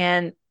away.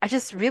 And I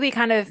just really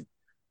kind of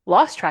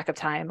lost track of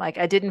time. I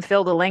didn't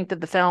feel the length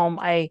of the film.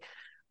 I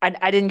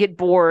didn't get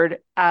bored.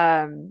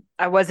 I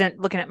wasn't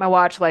looking at my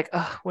watch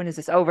oh, when is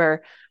this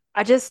over?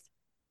 I just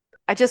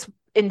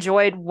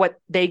enjoyed what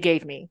they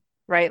gave me,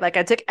 right?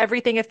 I took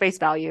everything at face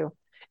value.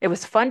 It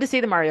was fun to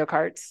see the Mario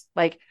Karts.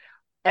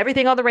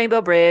 Everything on the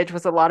Rainbow Bridge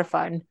was a lot of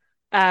fun.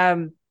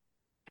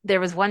 There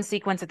was one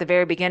sequence at the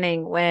very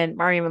beginning when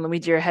Mario and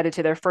Luigi are headed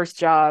to their first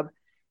job.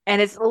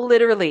 And it's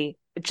literally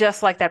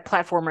just like that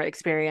platformer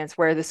experience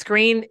where the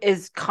screen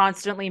is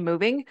constantly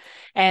moving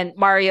and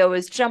Mario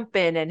is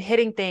jumping and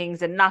hitting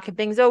things and knocking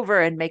things over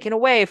and making a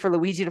way for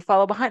Luigi to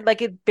follow behind.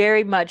 It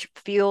very much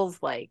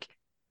feels like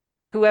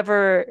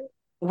whoever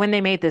when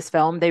they made this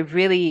film, they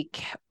really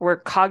were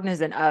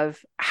cognizant of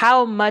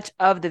how much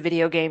of the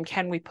video game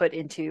can we put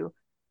into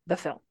the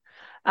film.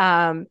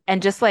 And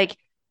just like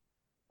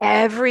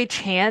every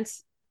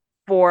chance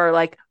for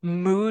like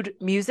mood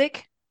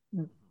music,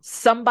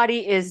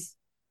 somebody is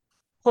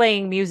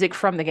playing music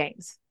from the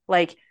games.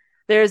 Like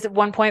there's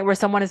one point where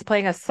someone is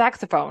playing a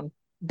saxophone,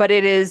 but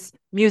it is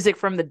music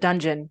from the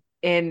dungeon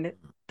in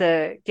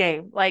the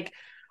game. Like,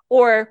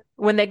 or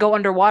when they go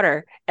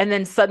underwater and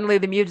then suddenly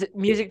the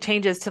music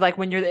changes to like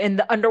when you're in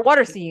the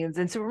underwater scenes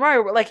in Super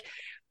Mario. Like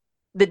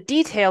the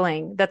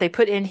detailing that they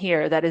put in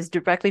here that is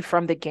directly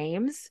from the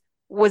games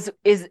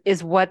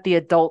is what the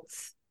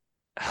adults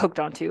hooked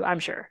onto, I'm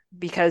sure,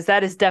 because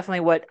that is definitely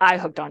what I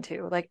hooked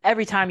onto. Like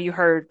every time you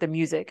heard the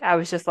music, I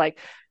was just like,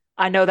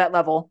 I know that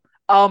level.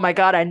 Oh my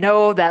God, I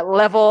know that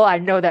level. I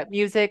know that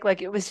music.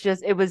 Like it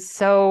was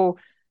so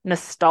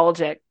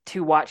nostalgic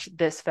to watch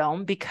this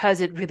film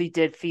because it really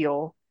did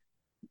feel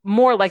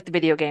more like the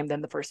video game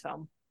than the first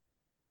film.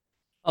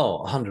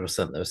 Oh,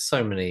 100%. There was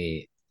so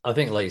many, I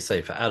think, like you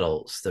say, for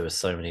adults, there were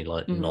so many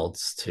like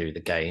nods to the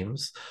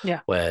games. Yeah.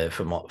 Where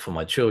for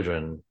my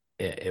children,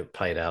 it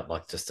played out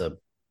like just a.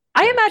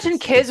 I imagine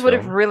kids would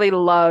have really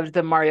loved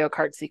the Mario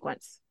Kart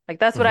sequence. Like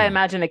that's what I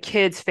imagine a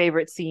kid's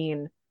favorite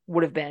scene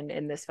would have been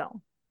in this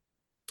film.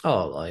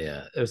 Oh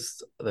yeah, it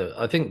was.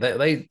 I think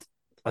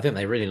I think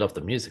they really loved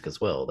the music as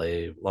well.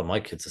 They, like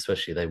my kids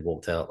especially, they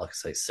walked out, like I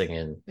say,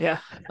 singing. Yeah.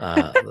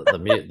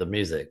 The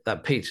music,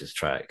 that Peaches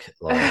track,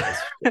 like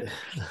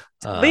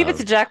leave it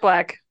to Jack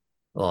Black.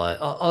 Like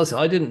honestly,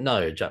 I didn't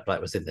know Jack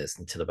Black was in this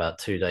until about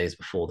 2 days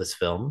before this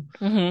film.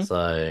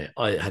 So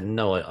I had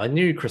I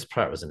knew Chris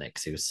Pratt was in it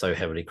because he was so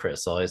heavily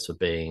criticized for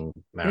being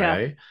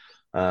Mario.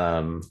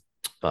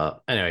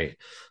 But anyway,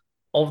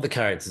 of the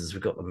characters,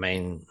 we've got the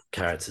main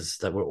characters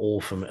that were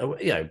all from,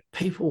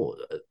 people.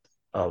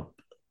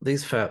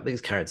 These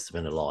characters have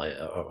been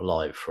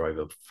alive for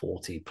over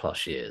 40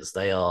 plus years.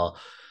 They are,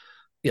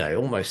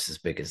 almost as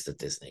big as the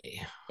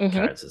Disney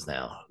characters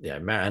now.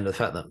 And the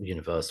fact that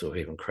Universal have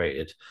even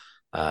created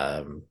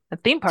a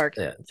theme park.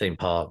 Yeah, theme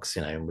parks.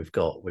 And we've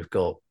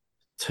got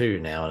 2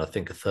 now, and I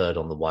think a third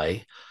on the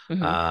way.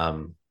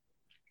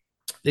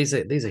 These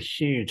are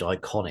huge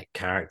iconic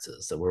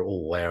characters that we're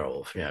all aware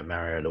of.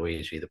 Mario,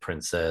 Luigi, the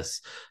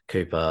princess,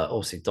 Koopa,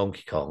 obviously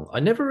Donkey Kong. I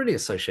never really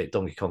associate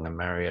Donkey Kong and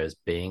Mario as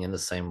being in the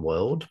same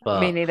world, but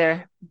me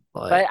neither.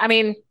 But I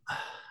mean,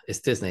 it's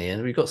Disney,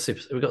 and we've got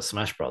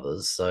Smash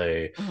Brothers,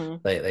 so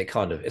they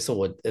kind of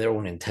they're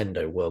all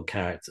Nintendo world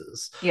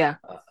characters. Yeah,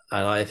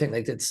 and I think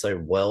they did so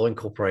well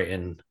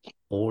incorporating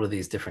all of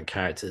these different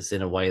characters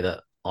in a way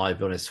that, I'll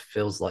be honest,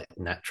 feels like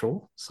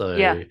natural. So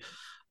yeah.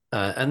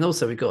 And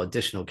also we've got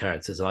additional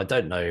characters, and I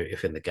don't know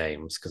if in the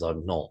games, because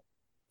I'm not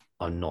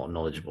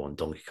knowledgeable on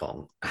Donkey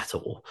Kong at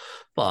all.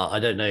 But I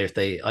don't know if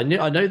I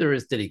know there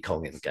is Diddy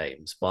Kong in the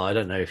games, but I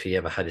don't know if he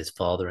ever had his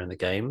father in the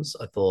games.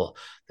 I thought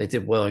they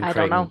did well in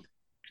creating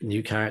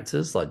new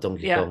characters like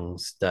Donkey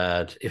Kong's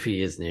dad, if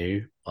he is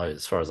new,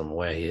 as far as I'm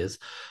aware he is.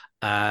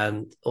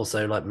 And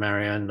also like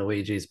Mario and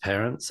Luigi's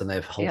parents and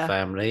their whole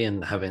family,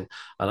 and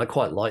I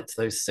quite liked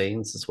those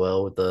scenes as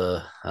well with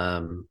the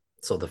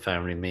sort of the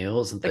family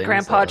meals and the things.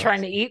 Grandpa like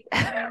trying to eat.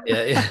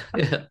 yeah.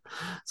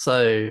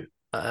 So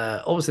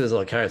obviously there's a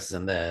lot of characters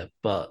in there,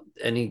 but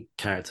any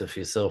character for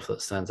yourself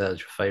that stands out as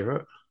your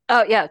favorite?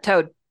 Oh yeah,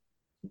 Toad.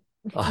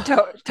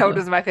 Toad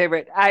was my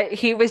favorite.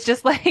 He was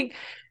just like,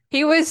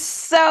 he was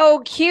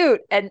so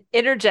cute and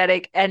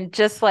energetic, and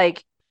just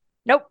like,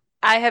 nope,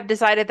 I have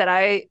decided that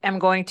I am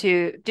going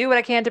to do what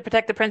I can to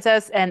protect the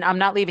princess, and I'm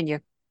not leaving you,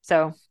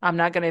 so I'm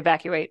not going to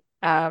evacuate.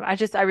 I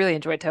really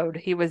enjoyed Toad.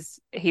 He was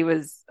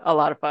a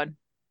lot of fun.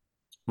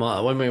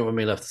 When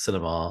we left the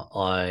cinema,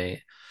 I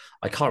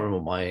can't remember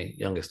what my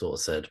youngest daughter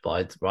said,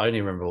 but I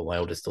only remember what my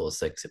oldest daughter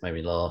said because it made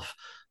me laugh.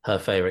 Her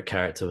favorite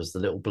character was the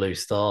little blue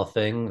star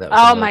thing. That was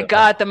oh my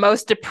God, the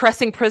most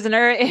depressing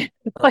prisoner in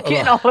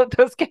all of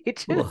those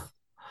cages.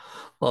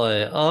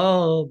 Like,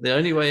 oh, the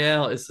only way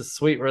out is the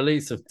sweet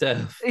release of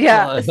death.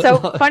 Yeah, so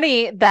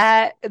funny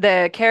that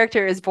the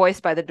character is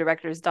voiced by the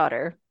director's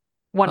daughter.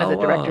 One of the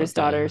director's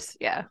daughters.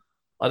 Yeah.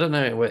 I don't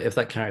know if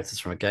that character's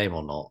from a game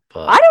or not,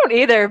 but I don't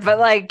either. But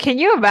like, can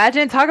you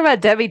imagine? Talk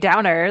about Debbie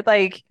Downer.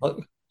 Like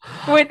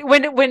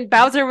when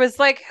Bowser was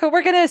like,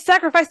 "We're gonna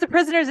sacrifice the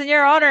prisoners in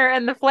your honor,"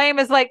 and the flame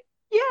is like,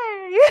 "Yay!"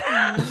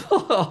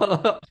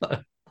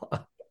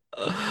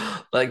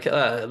 Like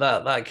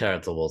that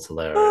character was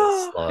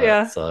hilarious.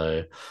 Yeah.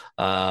 So,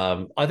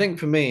 I think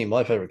for me,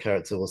 my favorite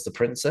character was the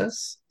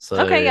princess. So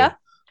okay, yeah.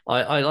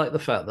 I like the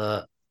fact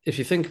that if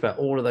you think about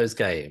all of those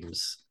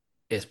games,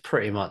 it's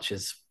pretty much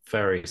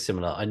very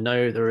similar. I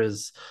know there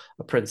is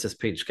a Princess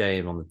Peach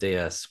game on the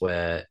DS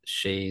where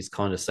she's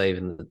kind of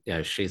saving,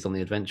 she's on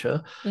the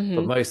adventure.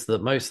 But most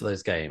of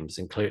those games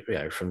include,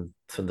 from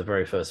the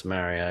very first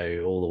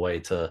Mario all the way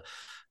to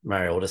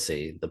Mario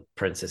Odyssey, the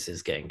princess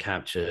is getting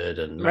captured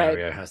and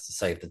Mario has to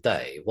save the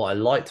day. What I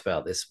liked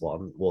about this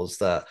one was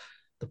that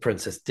the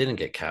princess didn't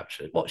get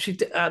captured. What she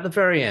did at the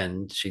very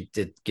end, she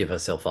did give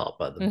herself up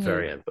at the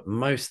very end. But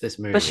most of this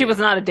movie, but she was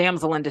not a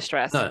damsel in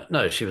distress.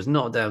 No, she was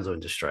not a damsel in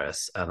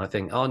distress, and I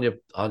think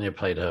Anya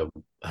played her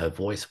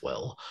voice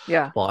well.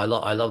 Yeah, but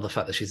I love the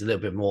fact that she's a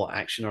little bit more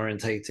action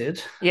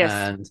orientated.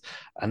 Yes,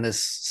 and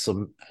there's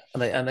some,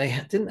 and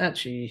they didn't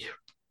actually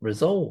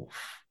resolve.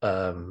 They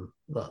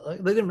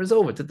didn't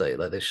resolve it, did they?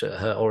 Like they showed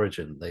her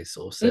origin. They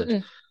sort of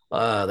said,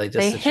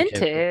 they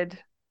hinted.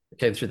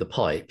 Came through the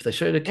pipe. They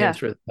showed it came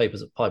through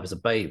the pipe as a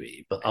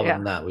baby, but other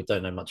than that, we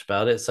don't know much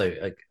about it. So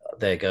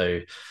there you go.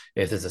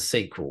 If there's a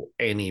sequel,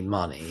 any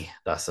money,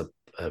 that's a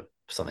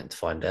something to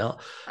find out.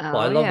 But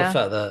I love the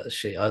fact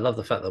that I love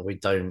the fact that we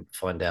don't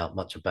find out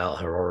much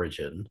about her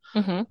origin,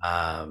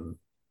 and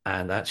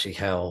actually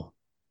how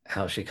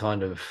she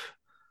kind of,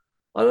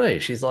 I don't know.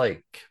 She's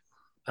like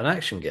an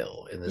action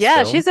girl in this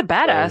film. She's a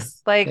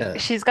badass. So,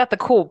 she's got the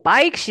cool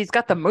bike, she's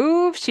got the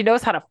move, she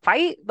knows how to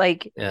fight,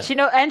 she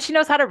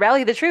knows how to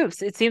rally the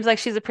troops. It seems like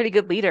she's a pretty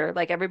good leader.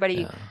 Like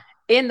everybody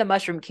in the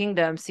Mushroom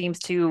Kingdom seems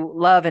to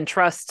love and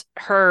trust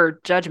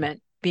her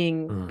judgment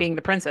being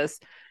the princess.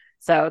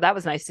 So that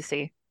was nice to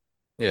see.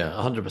 Yeah,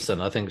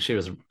 100%. I think she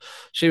was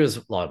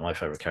like my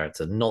favorite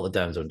character, not the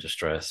damsel in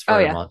distress,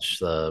 very much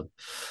the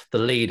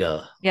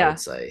leader, I would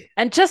say.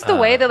 And just the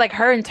way that like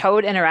her and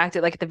Toad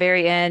interacted, like at the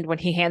very end when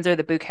he hands her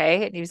the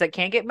bouquet and he was like,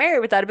 can't get married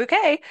without a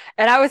bouquet.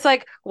 And I was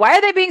like, why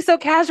are they being so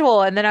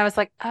casual? And then I was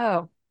like,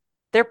 oh,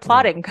 they're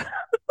plotting.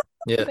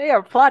 Yeah. They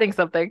are plotting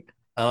something.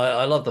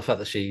 I love the fact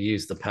that she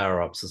used the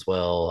power-ups as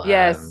well.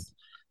 Yes.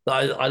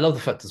 I love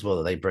the fact as well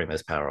that they bring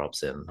those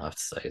power-ups in, I have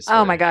to say. So.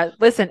 Oh my God.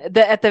 Listen,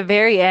 at the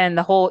very end,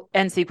 the whole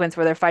end sequence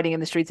where they're fighting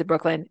in the streets of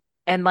Brooklyn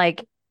and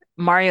like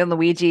Mario and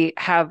Luigi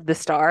have the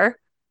star.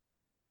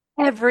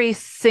 Every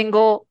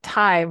single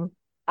time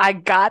I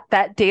got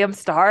that damn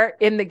star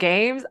in the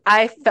games,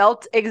 I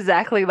felt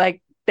exactly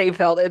like they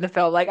felt in the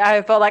film. Like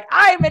I felt like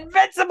I'm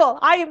invincible.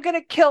 I am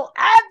going to kill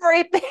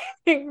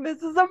everything.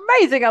 This is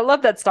amazing. I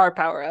love that star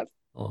power-up.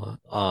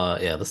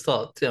 The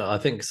star, I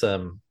think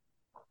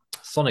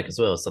Sonic as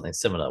well is something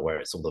similar where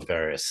it's all the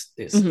various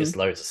it's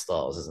loads of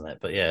stars, isn't it?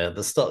 But yeah,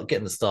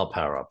 getting the star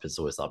power up is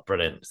always like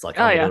brilliant. It's like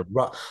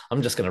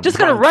I'm just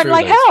gonna run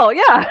like hell.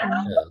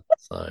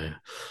 So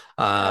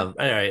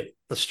anyway,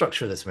 the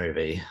structure of this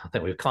movie, I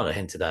think we've kind of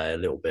hinted at it a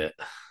little bit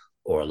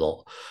or a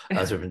lot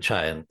as we've been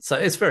chatting. So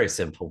it's very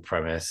simple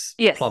premise.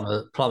 Yes.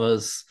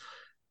 Plumbers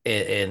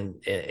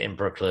in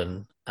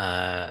Brooklyn,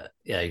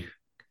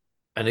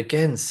 and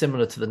again,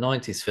 similar to the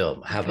 90s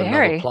film, have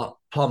another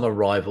plumber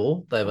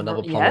rival. They have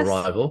another plumber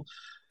rival.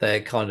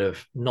 They're kind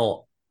of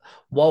not,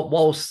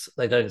 whilst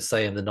they don't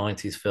say in the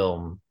 90s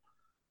film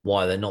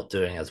why they're not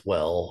doing as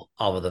well,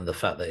 other than the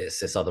fact that it's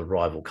this other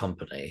rival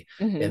company.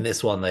 In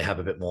this one, they have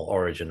a bit more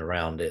origin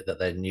around it, that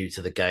they're new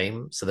to the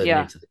game. So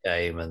they're new to the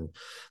game and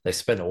they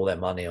spent all their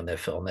money on their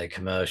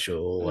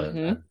commercial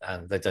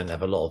and they don't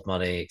have a lot of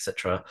money,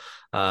 etc.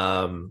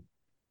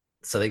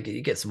 So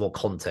you get some more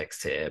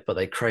context here, but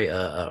they create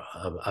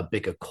a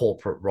bigger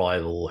corporate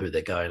rival who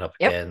they're going up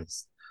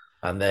against,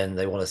 and then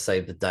they want to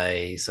save the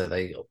day, so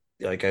they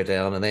go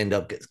down and they end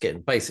up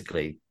getting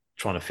basically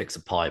trying to fix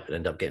a pipe and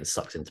end up getting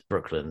sucked into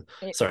Brooklyn.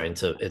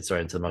 Into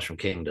the Mushroom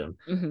Kingdom.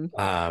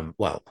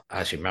 Well,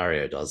 actually,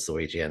 Mario does.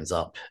 Luigi ends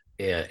up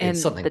in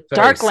something the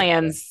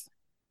Darklands.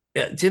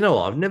 Yeah, do you know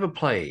what? I've never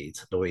played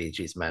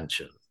Luigi's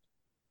Mansion.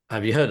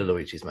 Have you heard of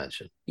Luigi's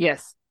Mansion?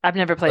 Yes, I've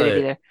never played it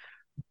either.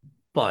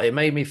 But it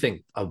made me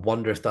think, I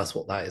wonder if that's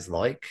what that is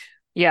like.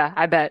 Yeah,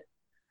 I bet.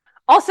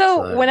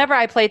 Also, whenever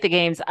I played the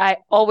games, I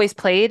always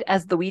played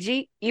as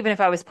Luigi, even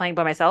if I was playing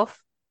by myself.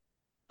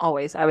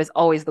 Always. I was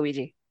always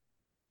Luigi.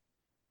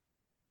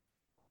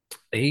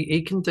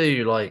 He can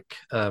do like,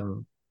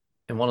 in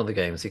one of the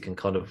games, he can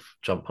kind of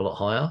jump a lot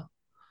higher.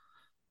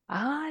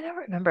 I don't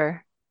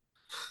remember.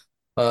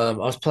 I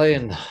was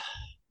playing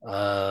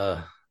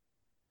on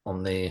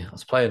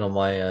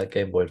my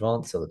Game Boy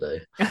Advance the other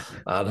day.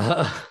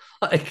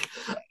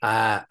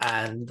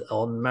 And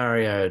on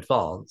Mario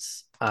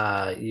Advance,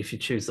 if you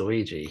choose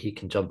Luigi, he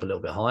can jump a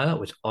little bit higher,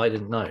 which I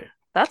didn't know.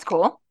 That's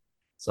cool.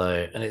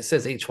 So, and it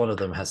says each one of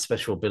them has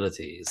special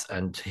abilities,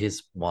 and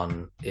his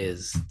one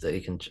is that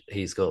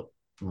he's got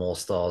more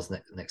stars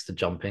next to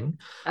jumping.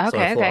 Okay, so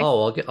I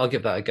thought, I'll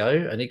give that a go,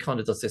 and he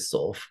kind of does this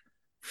sort of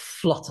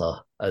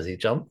flutter as he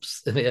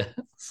jumps in the air.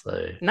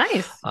 So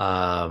nice.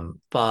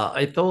 But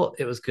I thought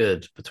it was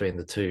good between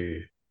the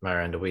two,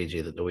 Mario and Luigi,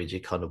 that Luigi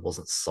kind of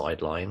wasn't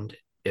sidelined.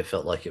 It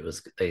felt like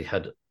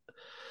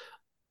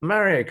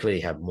Mario clearly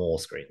had more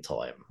screen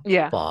time.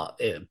 Yeah. But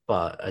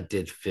I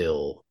did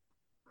feel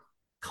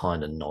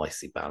kind of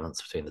nicely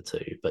balanced between the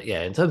two. But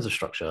yeah, in terms of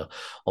structure,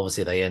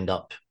 obviously they end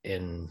up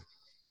in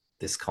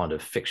this kind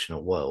of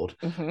fictional world.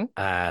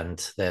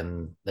 And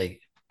then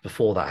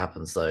before that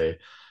happens though,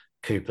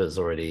 Cooper's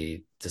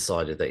already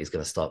decided that he's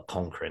going to start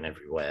conquering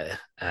everywhere.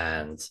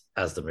 And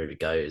as the movie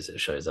goes, it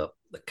shows up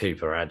that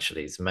Cooper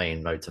actually, his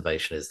main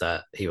motivation is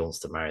that he wants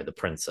to marry the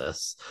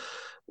princess.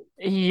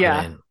 Yeah.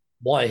 I mean,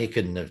 why he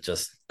couldn't have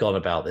just gone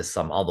about this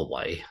some other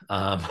way.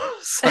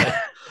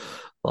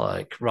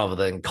 like rather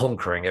than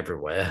conquering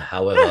everywhere.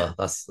 However,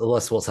 that's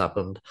what's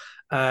happened.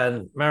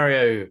 And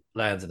Mario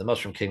lands in the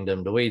Mushroom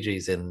Kingdom.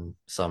 Luigi's in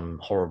some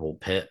horrible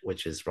pit,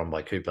 which is run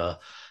by Koopa.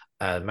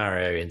 And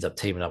Mario ends up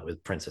teaming up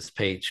with Princess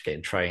Peach,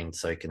 getting trained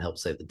so he can help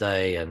save the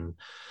day. And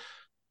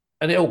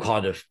it all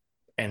kind of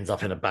ends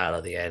up in a battle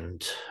at the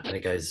end. And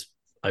it goes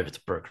over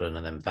to Brooklyn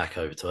and then back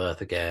over to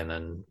Earth again.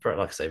 And like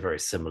I say, very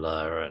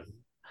similar. And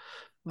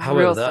however,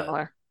 Real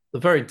similar.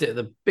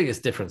 the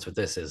biggest difference with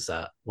this is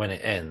that when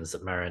it ends,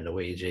 that Mario and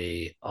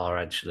Luigi are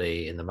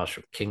actually in the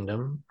Mushroom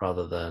Kingdom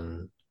rather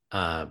than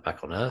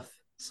back on Earth.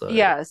 So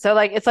Yeah, so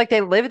like it's like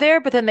they live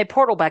there, but then they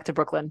portal back to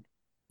Brooklyn.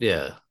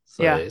 yeah,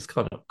 so Yeah. it's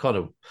kind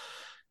of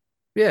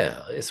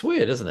yeah, it's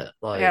weird, isn't it?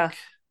 Like Yeah.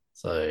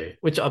 so,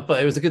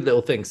 but it was a good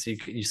little thing. So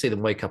you see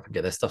them wake up and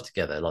get their stuff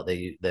together,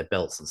 like their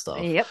belts and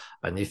stuff, Yep.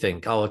 and you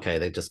think, oh, okay,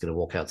 they're just going to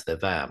walk out to their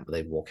van, but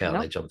they walk out and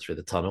Nope. they jump through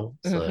the tunnel.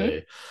 So,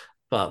 Mhm.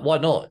 but why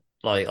not?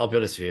 Like, I'll be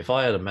honest with you, if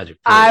I had a magic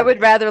I portal-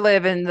 would rather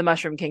live in the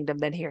Mushroom Kingdom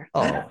than here.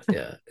 Oh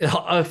yeah.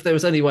 If there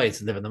was any way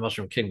to live in the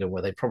Mushroom Kingdom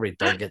where they probably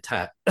don't get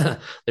taxed,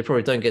 they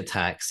probably don't get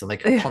taxed, and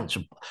Yeah.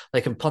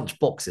 they can punch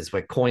boxes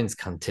where coins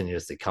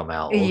continuously come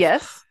out of.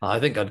 Yes. I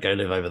think I'd go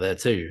live over there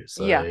too.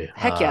 So Yeah.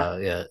 Heck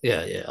yeah.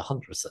 yeah,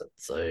 100%.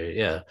 So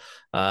yeah,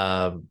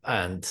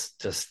 and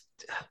just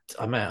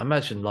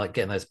imagine like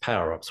getting those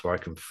power ups where I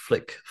can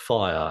flick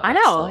fire. I at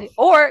know. stuff.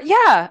 Or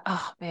yeah.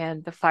 Oh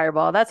man, the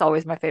fireball. That's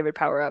always my favorite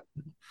power up.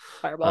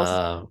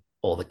 Fireballs.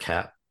 Or the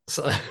cat.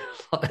 So,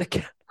 The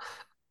cat.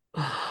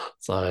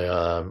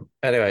 so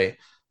anyway,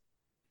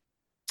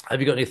 have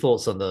you got any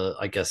thoughts on the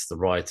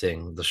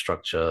writing, the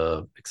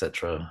structure,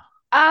 etc.?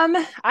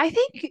 I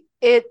think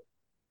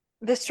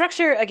the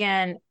structure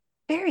again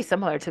very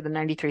similar to the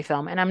 93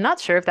 film, and I'm not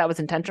sure if that was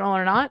intentional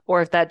or not,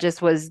 or if that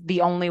just was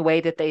the only way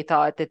that they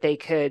thought that they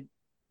could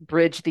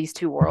bridge these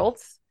two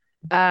worlds.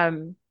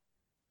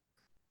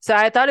 So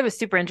I thought it was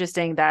super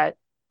interesting that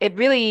it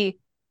really,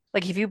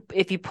 like, if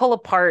you pull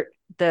apart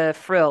the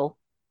frill,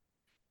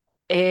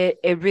 it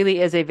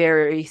really is a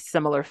very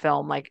similar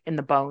film, like in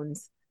the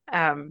bones.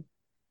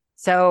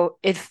 So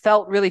it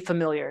felt really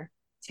familiar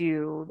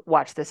to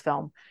watch this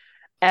film.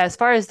 As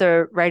far as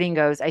the writing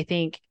goes, I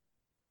think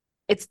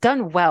it's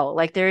done well.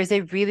 Like there is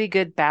a really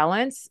good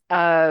balance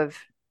of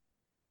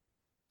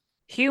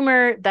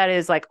humor that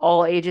is like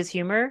all ages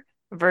humor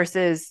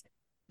versus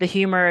the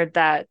humor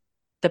that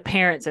the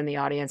parents in the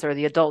audience or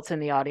the adults in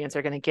the audience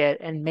are going to get,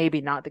 and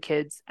maybe not the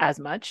kids as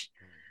much.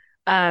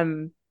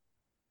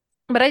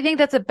 But I think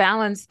that's a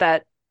balance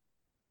that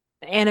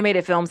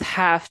animated films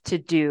have to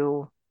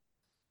do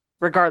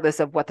regardless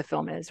of what the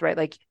film is, right?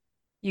 Like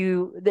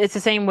it's the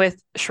same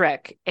with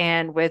Shrek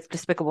and with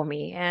Despicable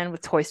Me and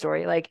with Toy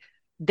Story. Like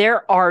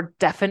there are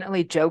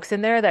definitely jokes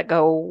in there that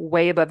go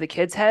way above the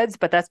kids' heads,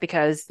 but that's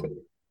because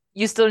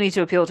you still need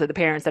to appeal to the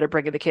parents that are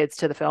bringing the kids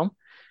to the film.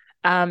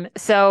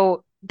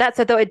 So that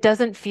said, though, it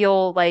doesn't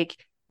feel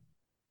like,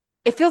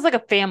 it feels like a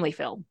family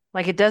film.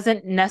 Like it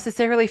doesn't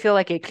necessarily feel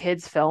like a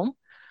kid's film.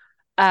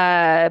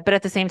 But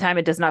at the same time,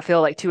 it does not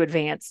feel like too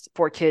advanced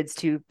for kids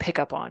to pick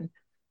up on.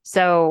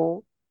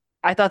 So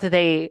I thought that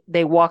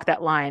they walked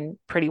that line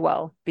pretty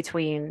well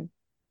between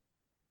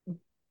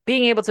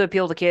being able to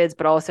appeal to kids,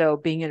 but also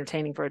being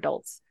entertaining for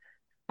adults.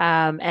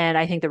 And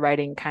I think the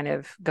writing kind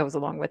of goes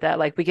along with that.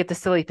 Like we get the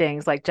silly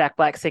things like Jack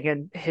Black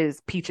singing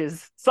his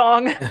Peaches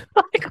song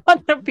like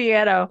on the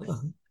piano.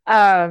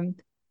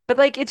 But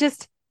like it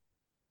just,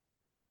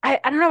 I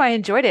don't know, I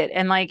enjoyed it.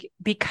 And like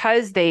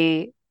because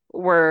they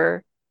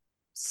were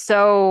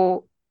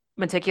so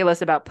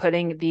meticulous about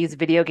putting these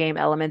video game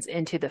elements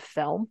into the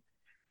film,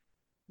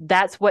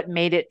 that's what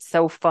made it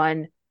so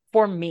fun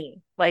for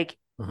me. Like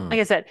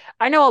I said,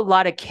 I know a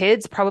lot of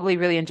kids probably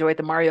really enjoyed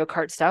the Mario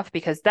Kart stuff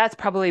because that's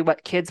probably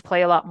what kids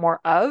play a lot more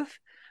of.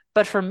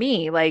 But for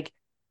me, like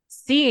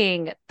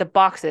seeing the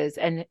boxes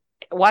and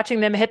watching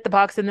them hit the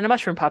box and then a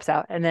mushroom pops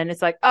out and then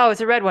it's like, oh, it's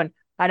a red one.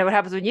 I know what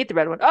happens when you eat the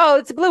red one. Oh,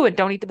 it's a blue one.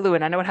 Don't eat the blue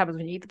one. I know what happens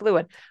when you eat the blue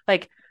one.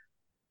 Like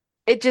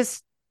it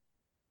just,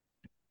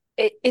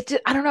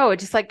 I don't know. It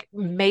just like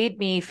made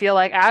me feel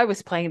like I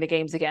was playing the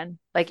games again.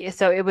 Like,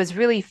 so it was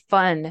really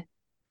fun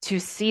to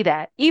see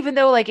that, even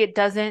though like it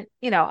doesn't,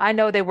 I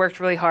know they worked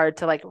really hard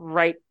to like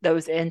write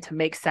those in to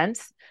make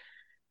sense.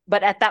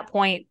 But at that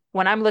point,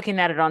 when I'm looking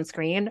at it on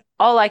screen,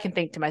 all I can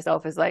think to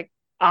myself is like,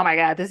 oh my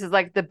God, this is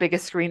like the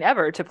biggest screen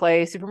ever to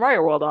play Super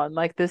Mario World on.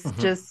 Like this is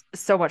just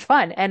so much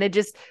fun. And it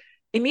just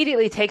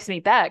immediately takes me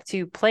back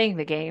to playing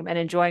the game and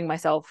enjoying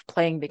myself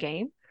playing the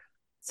game.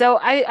 So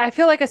I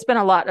feel like I spent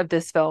a lot of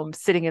this film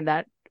sitting in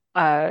that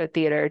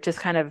theater, just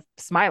kind of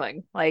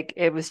smiling. Like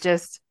it was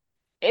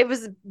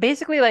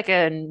basically like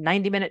a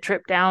 90-minute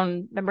trip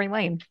down memory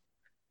lane.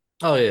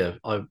 Oh yeah,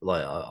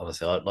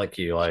 honestly, like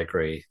you, I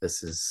agree.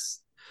 This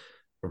is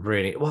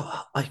really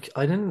well. I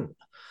didn't.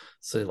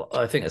 So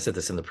I think I said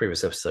this in the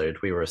previous episode.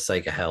 We were a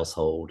Sega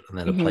household and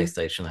then a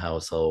PlayStation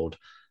household,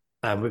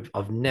 and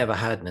I've never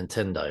had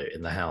Nintendo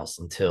in the house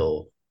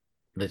until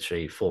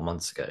literally 4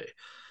 months ago.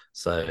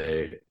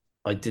 So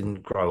I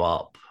didn't grow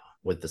up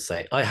with the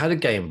same. I had a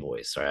Game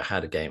Boy. Sorry, I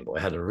had a Game Boy.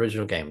 I had an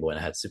original Game Boy, and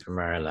I had Super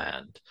Mario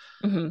Land,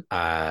 and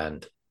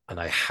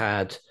I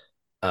had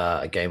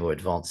a Game Boy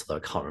Advance, though I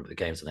can't remember the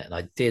games on it. And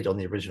I did on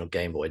the original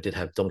Game Boy. I did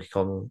have Donkey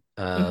Kong,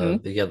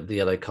 the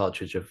yellow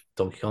cartridge of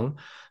Donkey Kong.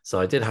 So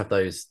I did have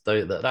those.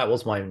 Though that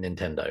was my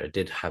Nintendo. I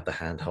did have the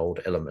handheld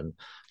element.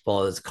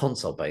 But as a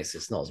console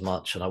basis, not as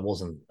much. And I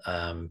wasn't.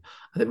 I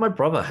think my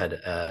brother had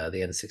the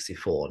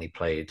N64, and he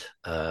played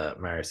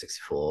Mario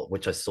 64,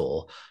 which I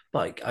saw.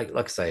 But like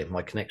I say,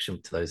 my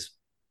connection to those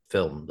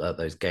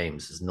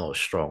games is not as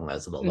strong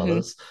as a lot of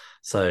others.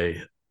 So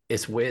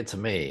it's weird to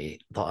me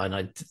that, and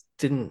I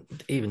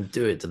didn't even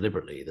do it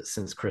deliberately, that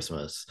since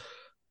Christmas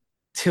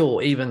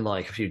till even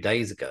like a few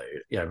days ago,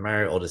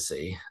 Mario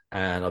Odyssey,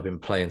 and I've been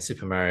playing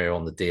Super Mario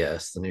on the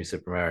DS, the new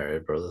Super Mario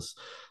Brothers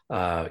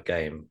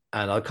game,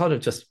 and I kind of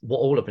just, what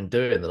all I've been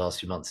doing the last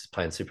few months is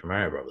playing Super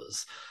Mario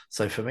Brothers.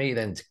 So for me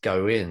then to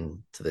go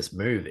in to this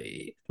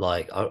movie,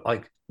 like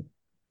I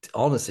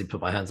honestly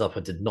put my hands up. I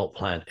did not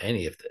plan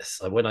any of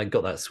this. When I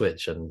got that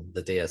Switch and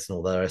the DS and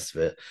all the rest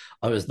of it,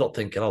 I was not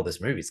thinking, oh,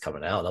 this movie's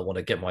coming out, and I want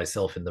to get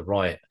myself in the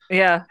right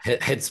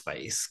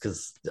headspace,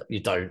 because you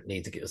don't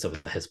need to get yourself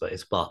in the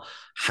headspace. But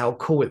how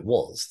cool it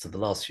was to the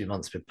last few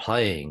months been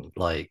playing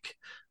like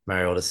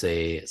Mario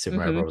Odyssey, Super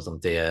Mario Bros. On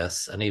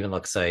DS, and even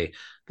like say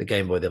the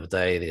Game Boy the other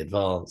day, the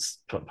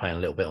Advanced, playing a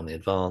little bit on the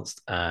Advanced,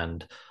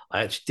 and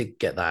I actually did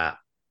get that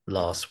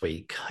last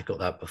week. I got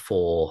that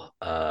before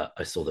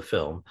I saw the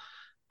film.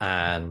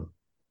 And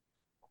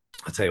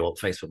I tell you what,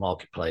 Facebook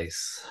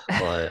Marketplace.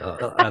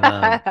 So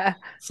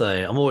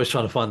I'm always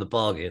trying to find the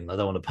bargain. I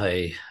don't want to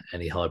pay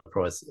any high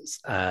prices.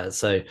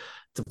 So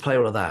to play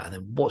all of that and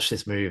then watch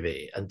this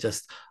movie, and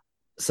just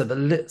so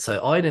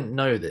I didn't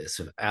know this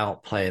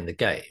without playing the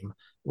game.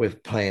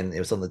 It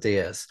was on the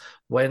DS,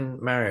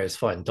 when Mario is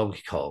fighting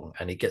Donkey Kong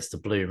and he gets the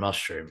blue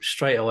mushroom,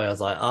 straight away I was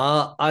like,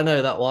 I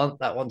know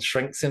that one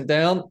shrinks him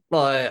down,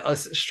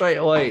 straight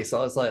away. So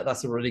I was like,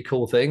 that's a really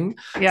cool thing.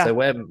 So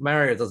where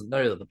Mario doesn't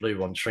know that the blue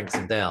one shrinks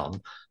him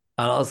down,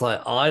 and I was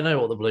like, I know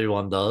what the blue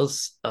one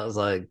does. I was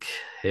like,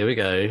 here we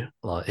go.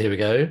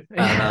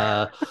 And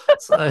I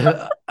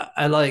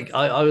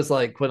was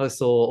like, when I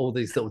saw all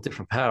these little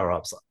different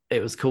power-ups, it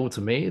was cool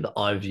to me that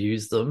I've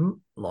used them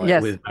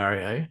with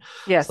Mario.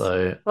 Yes.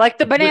 So like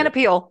the banana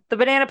peel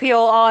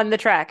on the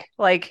track.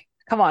 Like,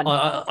 come on.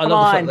 I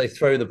love the fact they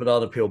throw the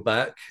banana peel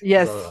back.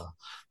 Yes.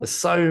 There's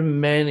so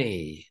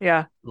many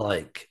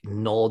like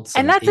nods.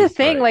 And that's the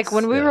thing. Like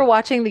when we were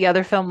watching the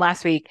other film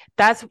last week,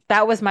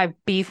 that was my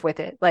beef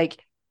with it.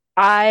 Like,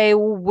 I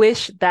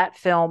wish that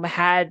film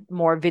had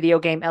more video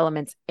game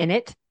elements in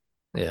it.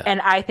 Yeah.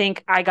 And I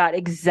think I got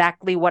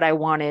exactly what I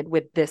wanted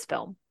with this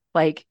film.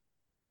 Like,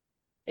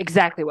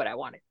 exactly what I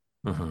wanted.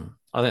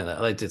 I think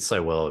that they did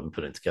so well in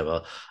putting it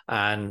together.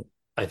 And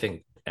I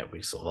think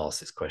we sort of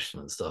asked this question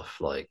and stuff,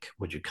 like,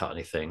 would you cut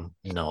anything?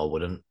 No, I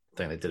wouldn't. I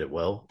think they did it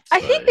well. So.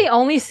 I think the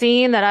only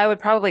scene that I would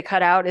probably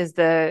cut out is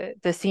the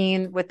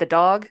scene with the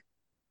dog.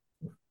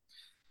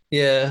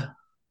 Yeah.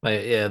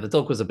 The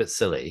dog was a bit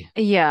silly.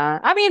 Yeah.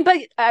 I mean, but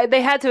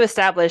they had to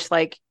establish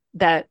like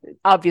that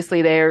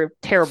obviously they're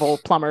terrible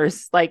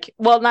plumbers. Like,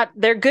 well,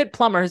 they're good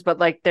plumbers, but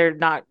like they're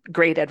not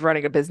great at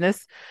running a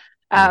business.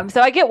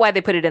 So I get why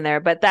they put it in there,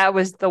 but that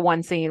was the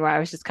one scene where I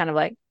was just kind of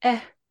like,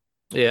 eh.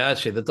 Yeah,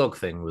 actually, the dog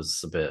thing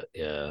was a bit,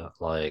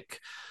 like,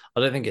 I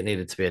don't think it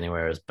needed to be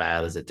anywhere as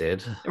bad as it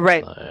did.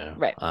 Right, so,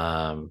 right.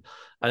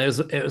 And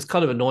it was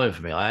kind of annoying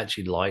for me. I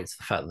actually liked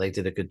the fact that they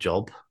did a good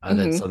job, and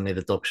then suddenly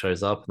the dog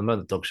shows up. And the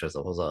moment the dog shows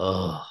up, I was like,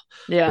 oh,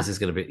 this is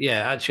going to be.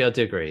 Yeah, actually, I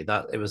do agree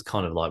that it was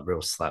kind of like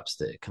real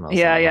slapstick. And I was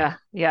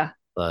yeah.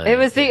 So, it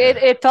was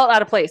it felt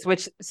out of place,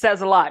 which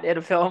says a lot in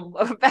a film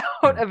about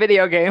a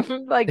video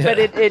game. Like, but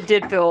it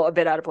did feel a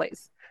bit out of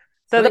place.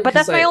 So, but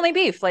that's my only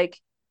beef. Like,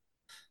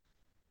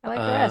 I like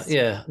the rest.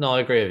 Yeah, no, I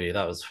agree with you.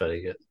 That was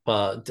fairly good.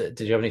 But did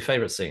you have any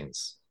favorite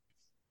scenes?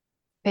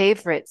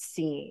 Favorite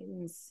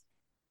scenes.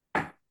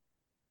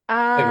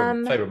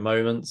 Favorite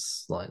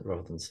moments, like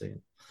rather than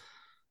scene.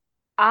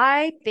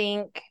 I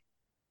think.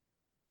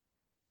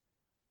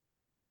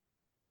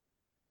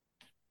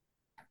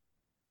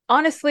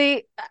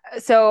 Honestly,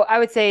 so I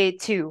would say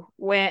two.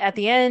 At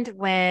the end,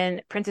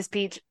 when Princess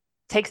Peach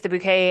takes the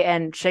bouquet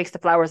and shakes the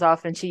flowers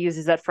off, and she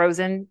uses that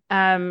frozen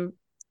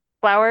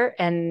flower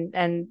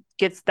and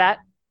gets that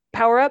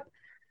power up.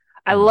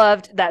 I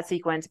loved that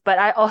sequence. But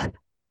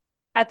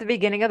at the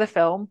beginning of the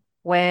film,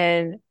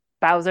 when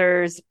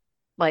Bowser's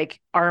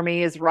like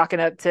army is rocking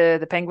up to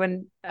the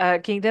Penguin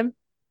Kingdom,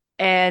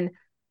 and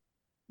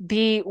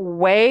the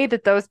way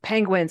that those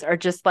penguins are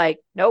just like,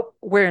 nope,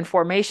 we're in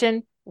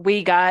formation.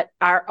 We got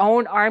our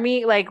own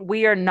army. Like,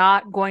 we are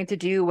not going to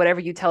do whatever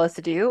you tell us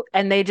to do.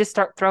 And they just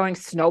start throwing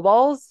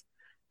snowballs.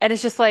 And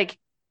it's just like,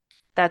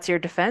 that's your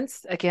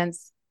defense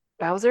against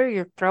Bowser?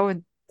 You're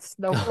throwing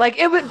snow like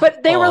it was,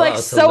 but they Oh, were that like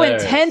was so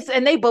hilarious. intense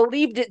and they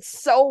believed it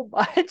so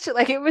much.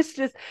 Like it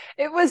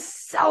was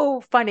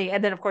so funny.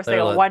 And then of course They they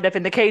were all like- wind up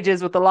in the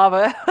cages with the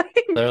lava.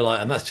 They were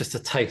like, and that's just a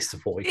taste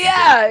of what we can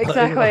Yeah, do.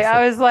 exactly.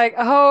 I was like,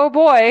 oh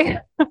boy.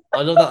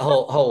 I love that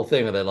whole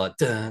thing where they're like,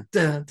 dun,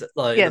 dun, dun,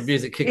 like Yes, the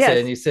music kicks yes.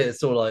 in, you see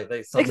it's all like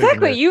they start moving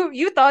Exactly. their-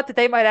 You thought that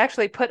they might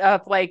actually put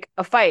up like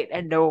a fight,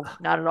 and no,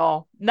 not at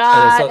all. it's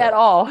Not like- at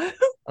all.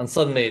 and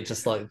suddenly it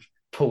just like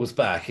pulls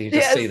back, and you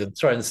just Yes. see them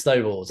throwing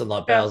snowballs, and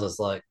like Yeah. Bowser's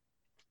like,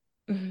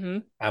 hmm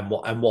and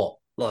what,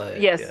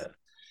 like, Yes. yeah.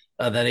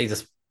 And then he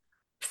just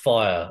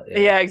fire,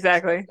 Yeah,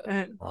 exactly.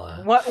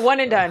 Like, One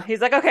and done. He's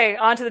like, okay,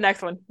 on to the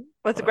next one.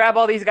 Let's grab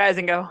all these guys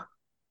and go.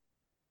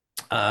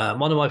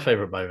 one of my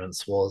favorite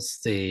moments was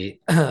the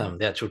the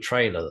actual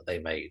trailer that they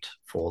made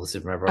for the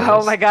Super Mario Bros.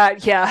 Oh my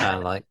God. Yeah.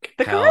 And like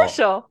The how-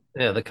 commercial.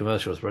 Yeah, the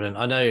commercial was brilliant.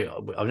 I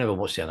know I've never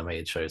watched the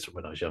animated shows from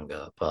when I was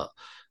younger, but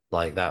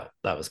like that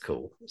was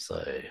cool.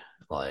 So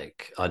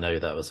like I know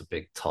that was a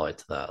big tie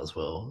to that as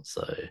well.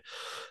 So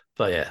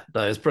but yeah,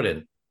 that was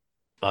brilliant.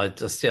 I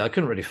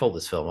couldn't really fault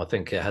this film. I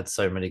think it had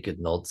so many good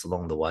nods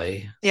along the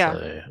way. Yeah.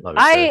 So, like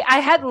we said, I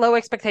had low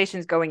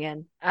expectations going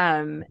in.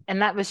 And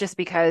that was just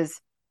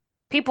because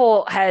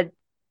people had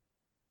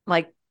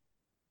like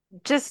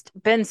just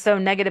been so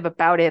negative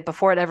about it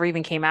before it ever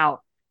even came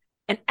out.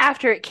 And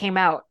after it came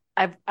out,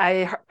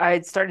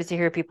 I started to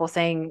hear people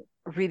saying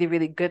really,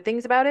 really good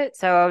things about it.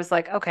 So I was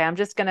like, okay,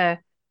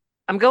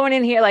 I'm going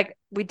in here like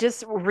we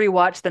just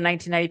rewatched the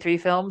 1993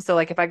 film. So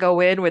like if I go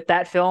in with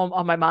that film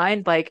on my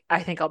mind, like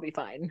I think I'll be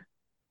fine.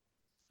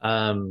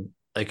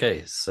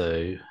 okay,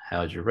 so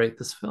how would you rate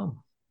this film?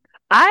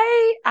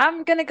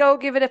 I'm gonna go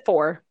give it a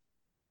 4.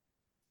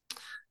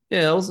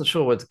 Yeah, I wasn't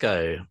sure where to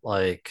go.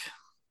 Like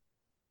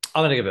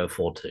I'm gonna give it a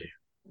 4 too.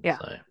 Yeah.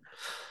 So,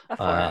 A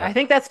 4. I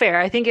think that's fair.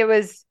 I think it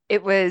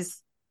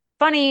was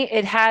funny.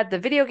 It had the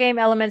video game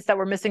elements that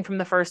were missing from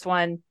the first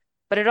one,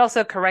 but it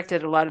also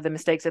corrected a lot of the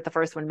mistakes that the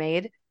first one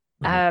made.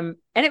 Mhm.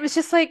 And it was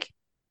just like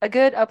a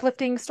good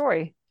uplifting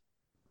story.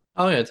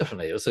 Oh yeah,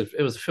 definitely. It was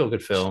a feel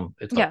good film.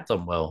 It's Yeah.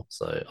 done well,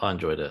 so I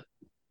enjoyed it.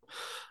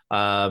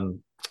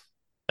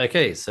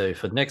 Okay, so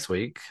for next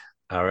week,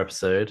 our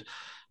episode,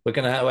 we're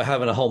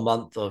having a whole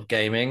month of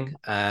gaming.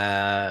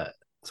 So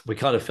we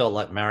kind of felt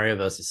like Mario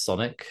versus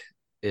Sonic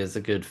is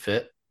a good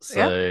fit.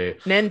 So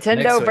Next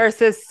Nintendo week-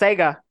 versus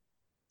Sega.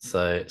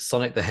 so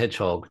Sonic the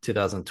Hedgehog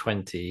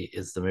 2020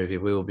 is the movie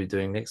we will be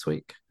doing next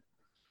week.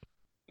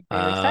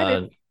 Very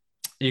excited.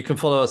 You can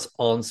follow us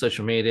on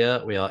social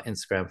media. We are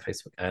Instagram,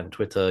 Facebook, and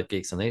Twitter,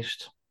 Geeks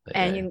Unleashed.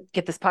 And you can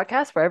get this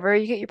podcast wherever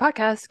you get your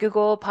podcasts,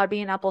 Google,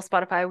 Podbean, Apple,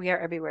 Spotify. We are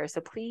everywhere. So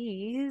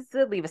please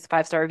leave us a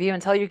 5-star review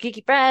and tell your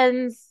geeky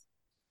friends.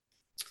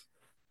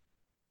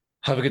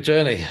 Have a good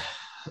journey.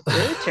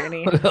 Good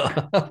journey.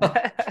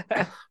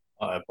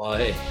 All right,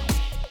 bye.